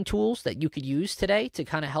marketing tools that you could use today to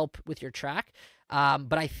kind of help with your track.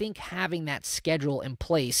 But I think having that schedule in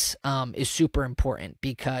place is super important,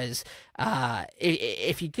 because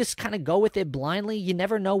if you just kind of go with it blindly, you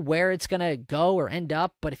never know where it's going to go or end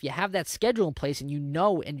up. But if you have that schedule in place and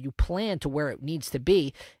and you plan to where it needs to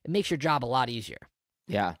be, it makes your job a lot easier.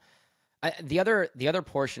 Yeah. The other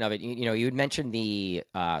portion of it, you had mentioned the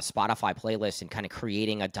Spotify playlist and kind of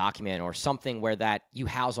creating a document or something where that you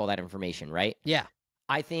house all that information, right? Yeah.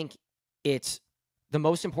 I think it's the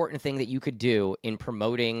most important thing that you could do in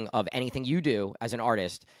promoting of anything you do as an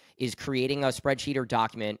artist is creating a spreadsheet or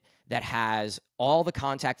document that has all the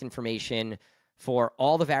contact information for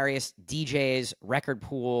all the various DJs, record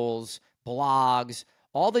pools, blogs,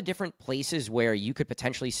 all the different places where you could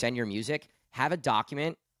potentially send your music. Have a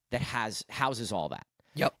document that houses all that.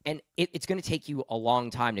 Yep. And it's going to take you a long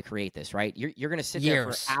time to create this, right? You're going to sit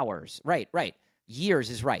Years. there for hours. Right. Years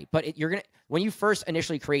is right. But when you first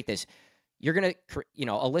initially create this, you're going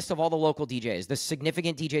to, a list of all the local DJs, the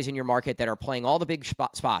significant DJs in your market that are playing all the big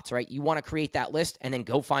spots, right? You want to create that list and then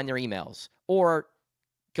go find their emails or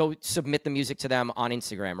go submit the music to them on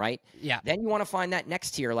Instagram, right? Yeah. Then you want to find that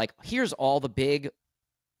next tier. Like, here's all the big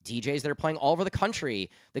DJs that are playing all over the country,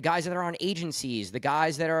 the guys that are on agencies, the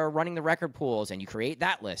guys that are running the record pools, and you create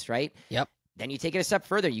that list, right? Yep. Then you take it a step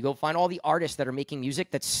further. You go find all the artists that are making music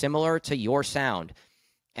that's similar to your sound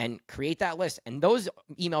and create that list. And those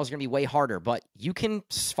emails are going to be way harder, but you can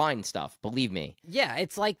find stuff, believe me. Yeah,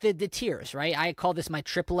 it's like the tiers, right? I call this my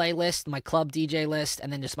AAA list, my club DJ list,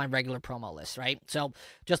 and then just my regular promo list, right? So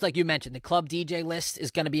just like you mentioned, the club DJ list is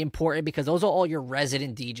going to be important because those are all your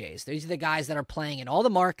resident DJs. These are the guys that are playing in all the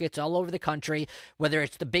markets all over the country, whether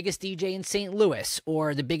it's the biggest DJ in St. Louis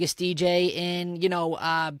or the biggest DJ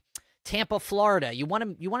in, Tampa, Florida. You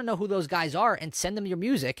want to know who those guys are and send them your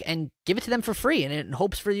music and give it to them for free and in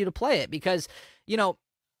hopes for you to play it because,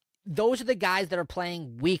 those are the guys that are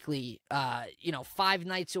playing weekly, 5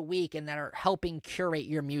 nights a week and that are helping curate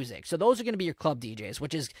your music. So those are going to be your club DJs,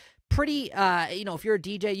 which is pretty, if you're a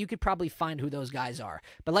DJ, you could probably find who those guys are.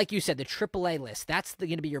 But like you said, the AAA list, that's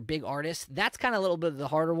going to be your big artist. That's kind of a little bit of the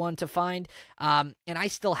harder one to find. And I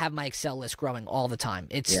still have my Excel list growing all the time.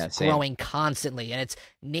 It's growing constantly. And it's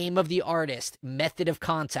name of the artist, method of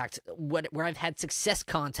contact, where I've had success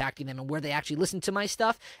contacting them and where they actually listen to my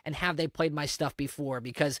stuff and have they played my stuff before.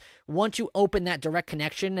 Because once you open that direct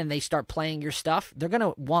connection and they start playing your stuff, they're going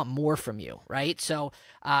to want more from you, right? So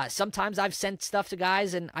sometimes I've sent stuff to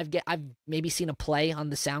guys and I've maybe seen a play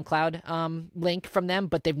on the SoundCloud link from them,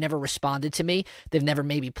 but they've never responded to me. They've never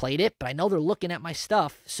maybe played it, but I know they're looking at my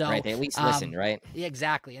stuff. So right, they at least listen, right? Yeah,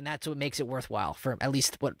 exactly. And that's what makes it worthwhile for at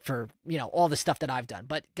least for all the stuff that I've done.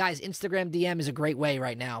 But guys, Instagram DM is a great way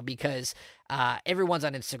right now because everyone's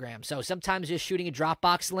on Instagram. So sometimes just shooting a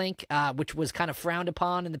Dropbox link, which was kind of frowned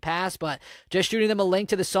upon in the past, but just shooting them a link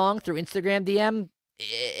to the song through Instagram DM,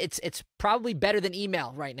 it's probably better than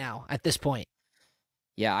email right now at this point.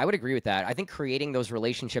 Yeah, I would agree with that. I think creating those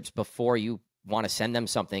relationships before you want to send them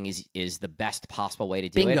something is the best possible way to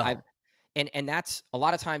do it. And that's a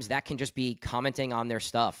lot of times that can just be commenting on their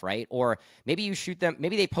stuff, right? Or maybe you shoot them,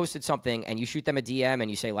 maybe they posted something and you shoot them a DM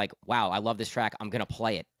and you say like, wow, I love this track, I'm going to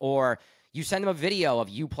play it. Or you send them a video of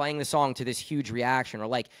you playing the song to this huge reaction, or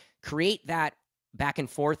like create that back and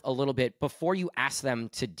forth a little bit before you ask them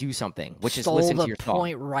to do something, which is listen to your song. Stole the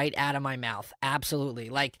point right out of my mouth. Absolutely.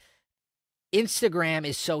 Like, Instagram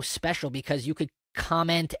is so special because you could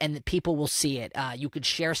comment and people will see it. You could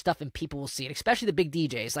share stuff and people will see it, especially the big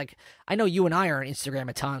DJs. Like, I know you and I are on Instagram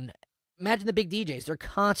a ton. Imagine the big DJs. They're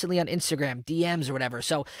constantly on Instagram, DMs or whatever.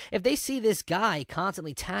 So if they see this guy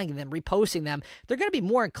constantly tagging them, reposting them, they're going to be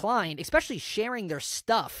more inclined, especially sharing their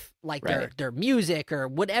stuff, like their music or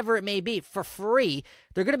whatever it may be for free.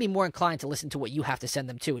 They're going to be more inclined to listen to what you have to send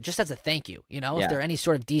them to, just as a thank you, if they're any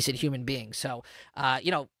sort of decent human being. So,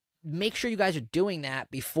 make sure you guys are doing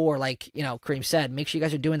that before, like, Kareem said, make sure you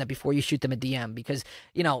guys are doing that before you shoot them a DM because,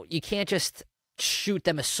 you can't just shoot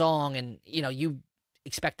them a song and, you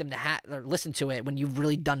expect them to or listen to it when you've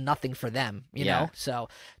really done nothing for them, you know? So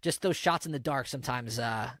just those shots in the dark sometimes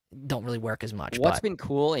don't really work as much. What's been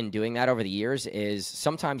cool in doing that over the years is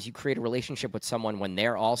sometimes you create a relationship with someone when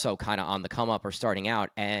they're also kind of on the come up or starting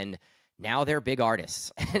out, and now they're big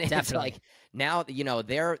artists. And it's like, now,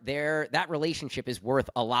 that relationship is worth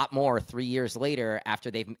a lot more 3 years later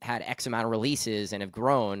after they've had X amount of releases and have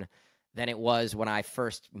grown than it was when I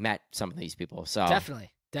first met some of these people. So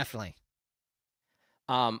Definitely.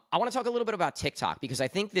 I want to talk a little bit about TikTok because I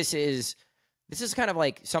think this is kind of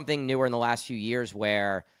like something newer in the last few years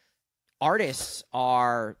where artists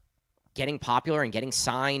are getting popular and getting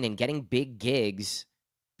signed and getting big gigs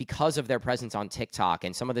because of their presence on TikTok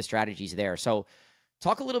and some of the strategies there. So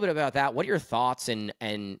talk a little bit about that. What are your thoughts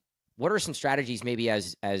and what are some strategies maybe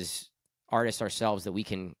as artists ourselves that we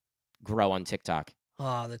can grow on TikTok?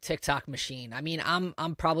 Oh, the TikTok machine. I mean,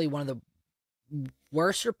 I'm probably one of the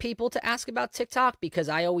worser people to ask about TikTok because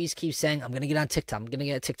I always keep saying, I'm going to get on TikTok. I'm going to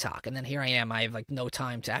get a TikTok. And then here I am. I have like no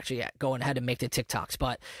time to actually go ahead and make the TikToks.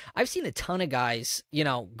 But I've seen a ton of guys,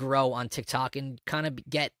 grow on TikTok and kind of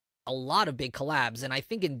get a lot of big collabs. And I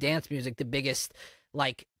think in dance music, the biggest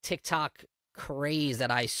like TikTok craze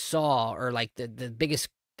that I saw, or like the biggest,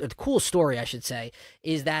 or the cool story I should say,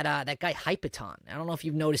 is that that guy Hypaton. I don't know if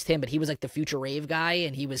you've noticed him, but he was like the Future Rave guy,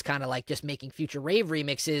 and he was kind of like just making Future Rave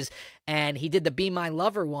remixes, and he did the Be My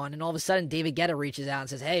Lover one, and all of a sudden David Guetta reaches out and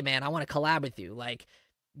says, hey man, I want to collab with you. Like,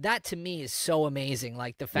 That to me is so amazing.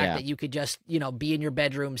 Like the fact Yeah. that you could just, be in your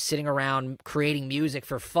bedroom sitting around creating music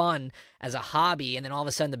for fun as a hobby. And then all of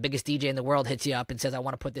a sudden the biggest DJ in the world hits you up and says, I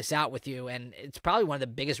want to put this out with you. And it's probably one of the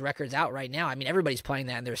biggest records out right now. I mean, everybody's playing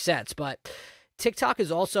that in their sets, but TikTok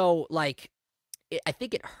is also like, I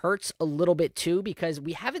think it hurts a little bit too, because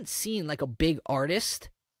we haven't seen like a big artist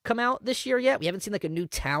come out this year yet. We haven't seen like a new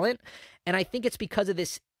talent. And I think it's because of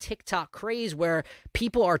this TikTok craze where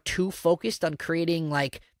people are too focused on creating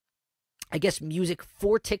like, I guess, music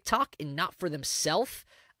for TikTok and not for themselves.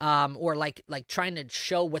 Or like trying to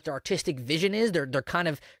show what their artistic vision is. They're kind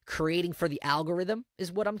of creating for the algorithm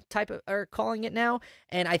is what I'm calling it now.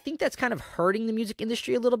 And I think that's kind of hurting the music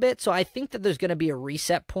industry a little bit. So I think that there's going to be a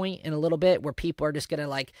reset point in a little bit where people are just going to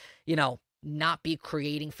like, not be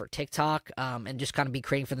creating for TikTok, and just kind of be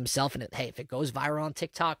creating for themselves. And hey, if it goes viral on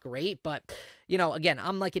TikTok, great. But, again,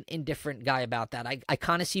 I'm like an indifferent guy about that. I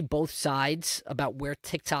kind of see both sides about where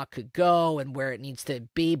TikTok could go and where it needs to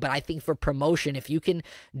be. But I think for promotion, if you can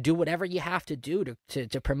do whatever you have to do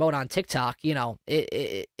to promote on TikTok,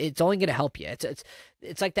 it's only going to help you.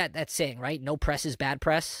 It's like that saying, right? No press is bad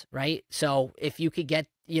press, right? So if you could get,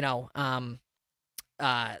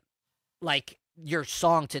 like your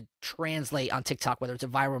song to translate on TikTok, whether it's a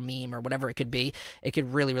viral meme or whatever it could be, it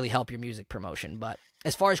could really, really help your music promotion. But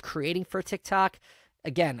as far as creating for TikTok,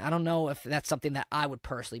 again, I don't know if that's something that I would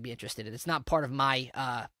personally be interested in. It's not part of my,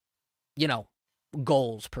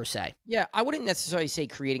 goals per se. Yeah, I wouldn't necessarily say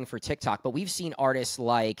creating for TikTok, but we've seen artists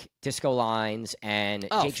like Disco Lines and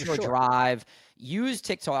Jake Shore Drive use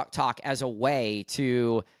TikTok as a way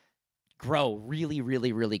to grow really,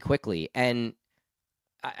 really, really quickly. And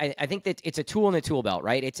I think that it's a tool in the tool belt,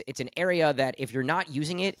 right? It's an area that if you're not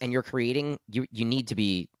using it and you're creating, you need to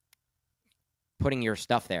be putting your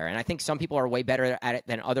stuff there. And I think some people are way better at it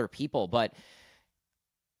than other people, but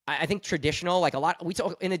I think traditional, like we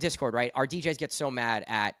talk in the Discord, right? Our DJs get so mad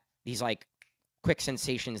at these like quick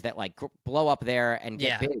sensations that like blow up there and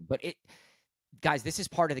get big. But guys, this is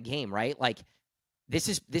part of the game, right? Like this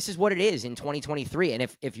is what it is in 2023. And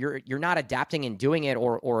if you're not adapting and doing it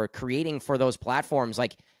or creating for those platforms,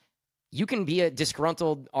 like you can be a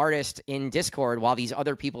disgruntled artist in Discord while these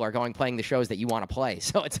other people are playing the shows that you want to play.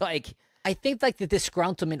 So it's like, I think like the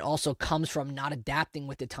disgruntlement also comes from not adapting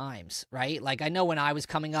with the times, right? Like I know when I was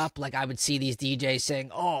coming up, like I would see these DJs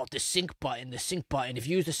saying, "Oh, the sync button. If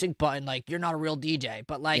you use the sync button, like you're not a real DJ."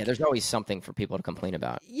 But like, yeah, there's always something for people to complain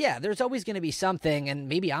about. Yeah, there's always going to be something, and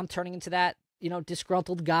maybe I'm turning into that,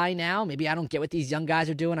 disgruntled guy now. Maybe I don't get what these young guys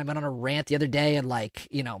are doing. I went on a rant the other day and like,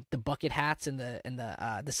 the bucket hats and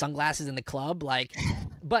the sunglasses in the club, like.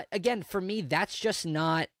 But again, for me, that's just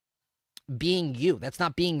not being you. That's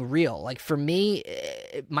not being real. Like for me,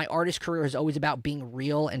 my artist career is always about being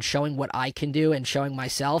real and showing what I can do and showing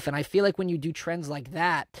myself. And I feel like when you do trends like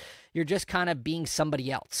that, you're just kind of being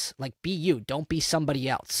somebody else. Like be you, don't be somebody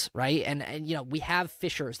else, right? And we have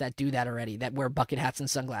fishers that do that already, that wear bucket hats and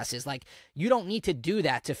sunglasses. Like you don't need to do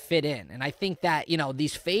that to fit in. And I think that,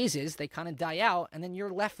 these phases, they kind of die out and then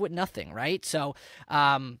you're left with nothing, right? So,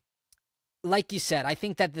 like you said, I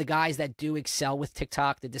think that the guys that do excel with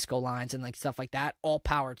TikTok, the Disco Lines and like stuff like that, all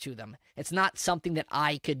power to them. It's not something that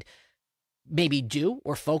I could maybe do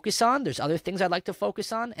or focus on. There's other things I'd like to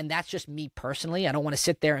focus on, and that's just me personally. I don't want to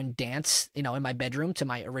sit there and dance, in my bedroom to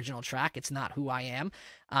my original track. It's not who I am.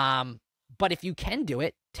 But if you can do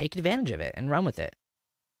it, take advantage of it and run with it.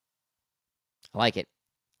 I like it.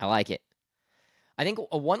 I think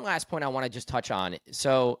one last point I want to just touch on.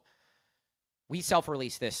 So we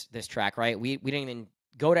self-released this track, right? We didn't even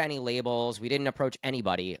go to any labels. We didn't approach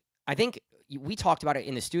anybody. I think we talked about it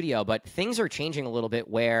in the studio, but things are changing a little bit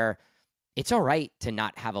where it's all right to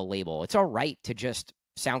not have a label. It's all right to just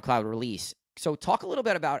SoundCloud release. So talk a little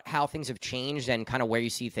bit about how things have changed and kind of where you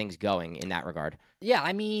see things going in that regard. Yeah,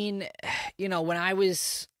 I mean, when I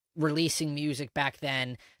was releasing music back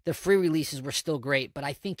then, the free releases were still great, but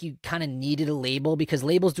I think you kind of needed a label because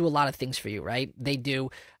labels do a lot of things for you, right? They do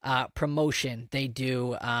promotion, they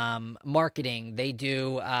do marketing, they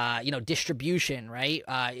do distribution, right?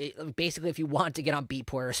 Basically, if you want to get on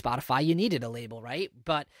Beatport or Spotify, you needed a label, right?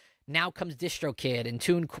 But now comes DistroKid and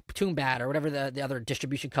TuneBat or whatever the other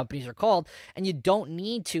distribution companies are called, and you don't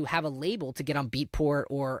need to have a label to get on Beatport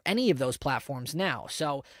or any of those platforms now.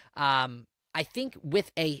 So I think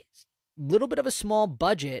with a little bit of a small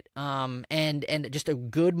budget, and just a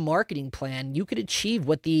good marketing plan, you could achieve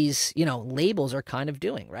what these, labels are kind of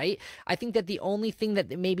doing, right? I think that the only thing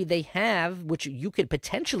that maybe they have, which you could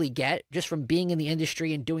potentially get just from being in the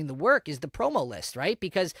industry and doing the work, is the promo list, right?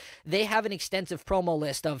 Because they have an extensive promo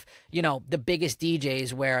list of, the biggest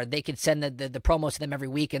DJs where they could send the promos to them every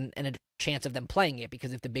week, and a chance of them playing it,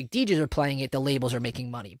 because if the big DJs are playing it, the labels are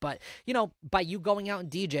making money. But, by you going out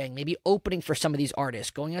and DJing, maybe opening for some of these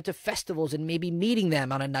artists, going out to festivals and maybe meeting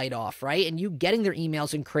them on a night off, right? And you getting their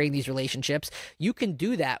emails and creating these relationships, you can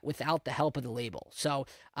do that without the help of the label. So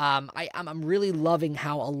I'm really loving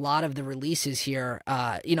how a lot of the releases here,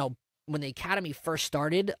 when the Academy first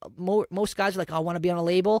started, most guys are like, oh, I want to be on a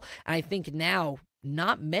label. And I think now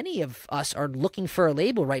not many of us are looking for a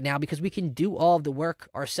label right now, because we can do all of the work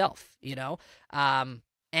ourselves,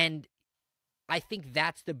 and I think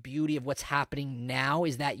that's the beauty of what's happening now,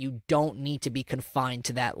 is that you don't need to be confined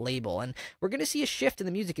to that label. And we're going to see a shift in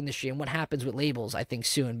the music industry and what happens with labels, I think,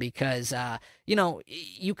 soon, because,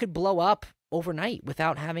 you could blow up overnight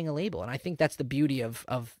without having a label. And I think that's the beauty of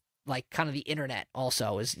like kind of the internet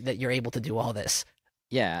also, is that you're able to do all this.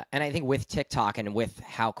 Yeah, and I think with TikTok and with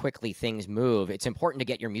how quickly things move, it's important to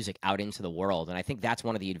get your music out into the world. And I think that's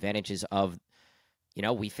one of the advantages of,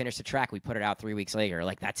 we finish the track, we put it out 3 weeks later,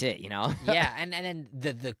 like that's it, Yeah, and then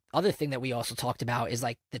the other thing that we also talked about is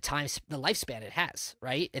like the lifespan it has,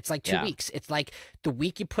 right? It's like 2 weeks. It's like the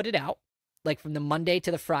week you put it out, like from the Monday to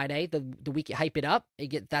the Friday, the week you hype it up,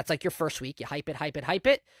 that's like your first week. You hype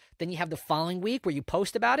it. Then you have the following week where you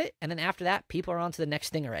post about it. And then after that, people are on to the next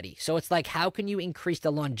thing already. So it's like, how can you increase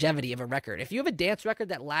the longevity of a record? If you have a dance record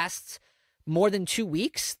that lasts more than 2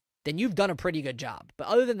 weeks, then you've done a pretty good job. But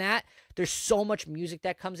other than that, there's so much music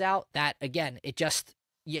that comes out that, again, it just,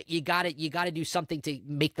 you got to do something to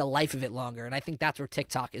make the life of it longer. And I think that's where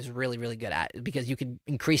TikTok is really, really good at, because you can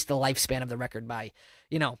increase the lifespan of the record by,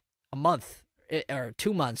 a month or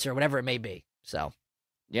 2 months or whatever it may be. So,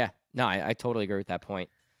 yeah, no, I totally agree with that point.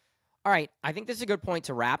 All right, I think this is a good point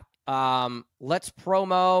to wrap. Let's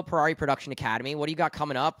promo Purari Production Academy. What do you got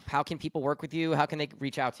coming up? How can people work with you? How can they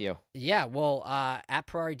reach out to you? Yeah, well, at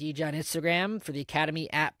Purari DJ on Instagram, for the Academy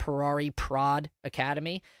at Purari Prod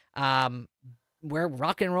Academy. We're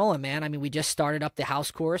rock and rolling, man. I mean, we just started up the house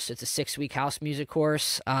course. It's a 6-week house music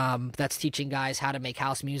course that's teaching guys how to make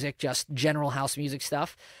house music, just general house music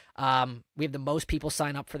stuff. We have the most people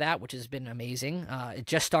sign up for that, which has been amazing. It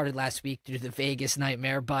just started last week due to the Vegas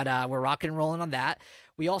nightmare, but we're rock and rolling on that.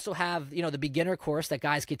 We also have, the beginner course that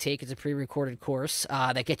guys could take. It's a pre-recorded course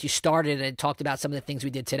that gets you started, and talked about some of the things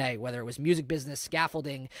we did today, whether it was music business,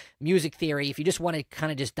 scaffolding, music theory. If you just want to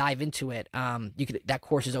kind of just dive into it, that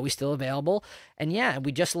course is always still available. And yeah,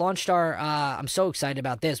 we just launched our, I'm so excited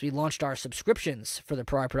about this. We launched our subscriptions for the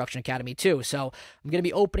Purari Production Academy too. So I'm going to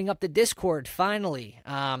be opening up the Discord finally.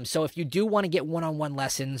 So if you do want to get one-on-one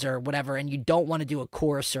lessons or whatever, and you don't want to do a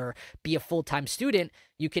course or be a full-time student,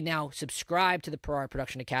 you can now subscribe to the Purari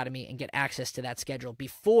Production Academy and get access to that schedule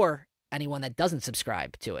before anyone that doesn't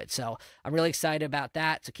subscribe to it. So I'm really excited about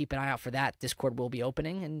that. So keep an eye out for that. Discord will be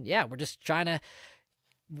opening. And yeah, we're just trying to,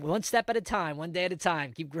 one step at a time, one day at a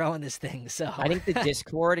time, keep growing this thing. So I think the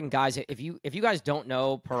Discord, and guys, if you guys don't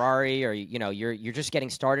know Purari, or you're just getting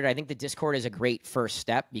started, I think the Discord is a great first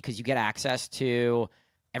step, because you get access to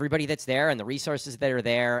everybody that's there and the resources that are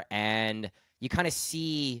there, and you kind of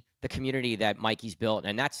see the community that Mikey's built.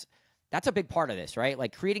 And that's a big part of this, right?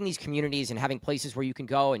 Like creating these communities and having places where you can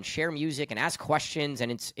go and share music and ask questions.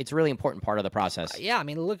 And it's a really important part of the process. Yeah. I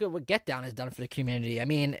mean, look at what Get Down has done for the community. I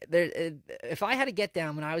mean, if I had a Get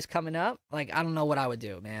Down when I was coming up, like, I don't know what I would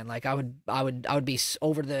do, man. Like I would be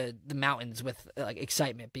over the mountains with like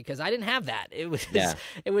excitement, because I didn't have that. It was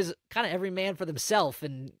kind of every man for themselves.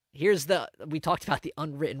 And we talked about the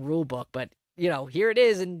unwritten rule book, but here it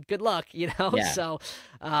is, and good luck, Yeah. So,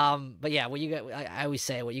 but yeah, I always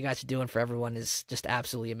say what you guys are doing for everyone is just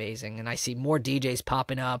absolutely amazing. And I see more DJs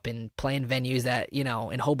popping up and playing venues that,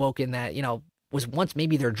 in Hoboken that, was once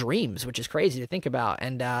maybe their dreams, which is crazy to think about.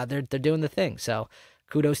 And, they're doing the thing. So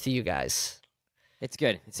kudos to you guys. It's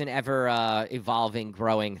good. It's an ever, evolving,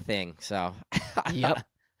 growing thing. So, Yep.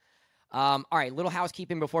 All right, little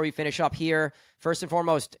housekeeping before we finish up here. First and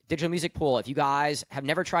foremost, Digital Music Pool. If you guys have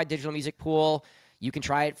never tried Digital Music Pool, you can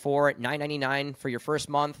try it for $9.99 for your first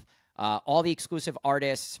month. All the exclusive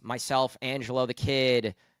artists, myself, Angelo, the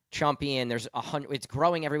Kid, Chumpy, and there's 100. It's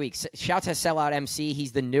growing every week. Shout to Sellout MC.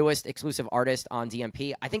 He's the newest exclusive artist on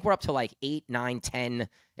DMP. I think we're up to like 8, 9, 10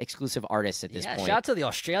 exclusive artists at this point. Shout out to the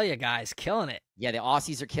Australia guys, killing it. Yeah, the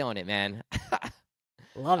Aussies are killing it, man.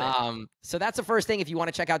 Love it. So that's the first thing. If you want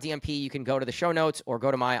to check out DMP, you can go to the show notes or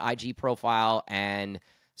go to my IG profile and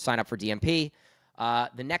sign up for DMP.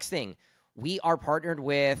 The next thing, we are partnered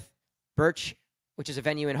with Birch, which is a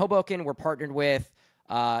venue in Hoboken. We're partnered with,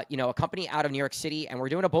 a company out of New York City, and we're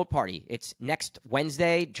doing a boat party. It's next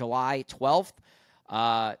Wednesday, July 12th.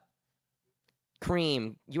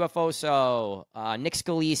 Cream, UFOso, Nick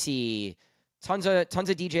Scalisi, tons of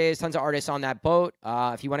DJs, tons of artists on that boat.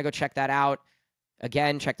 If you want to go check that out,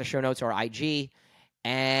 again, check the show notes or IG.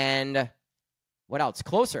 And what else?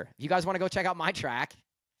 Closer. If you guys want to go check out my track,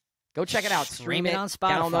 go check it out. Stream it on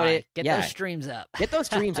Spotify. Download it. Get those streams up. Get those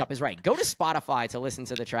streams up is right. Go to Spotify to listen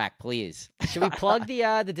to the track, please. Should we plug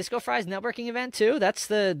the Disco Fries networking event too? That's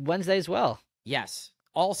the Wednesday as well. Yes.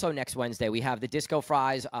 Also next Wednesday, we have the Disco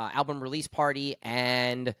Fries album release party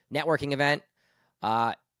and networking event.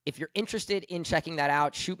 If you're interested in checking that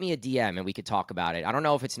out, shoot me a DM and we could talk about it. I don't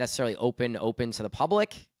know if it's necessarily open to the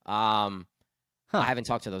public. I haven't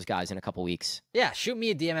talked to those guys in a couple weeks. Yeah, shoot me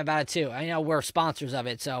a DM about it too. I know we're sponsors of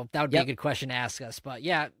it, so that would be a good question to ask us. But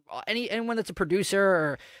yeah, anyone that's a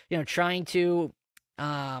producer or trying to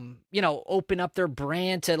open up their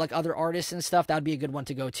brand to like other artists and stuff, that would be a good one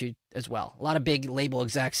to go to as well. A lot of big label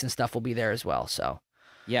execs and stuff will be there as well. So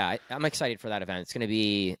yeah, I'm excited for that event. It's going to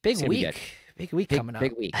be big week. Big week coming up.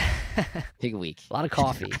 Big week. Big week. A lot of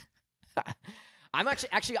coffee. I'm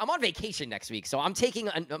actually I'm on vacation next week, so I'm taking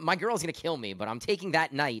my girl's gonna kill me, but I'm taking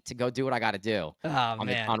that night to go do what I got to do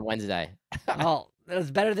on Wednesday. Well, it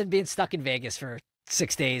was better than being stuck in Vegas for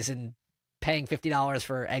 6 days and paying $50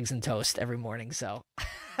 for eggs and toast every morning. So,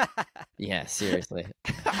 yeah, seriously.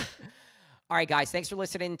 All right, guys, thanks for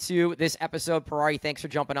listening to this episode. Purari, thanks for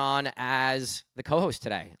jumping on as the co-host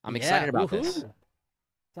today. I'm excited about this.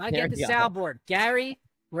 So I get the soundboard, Gary.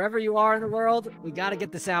 Wherever you are in the world, we got to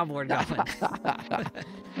get the soundboard going.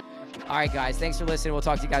 All right, guys. Thanks for listening. We'll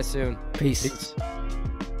talk to you guys soon. Peace.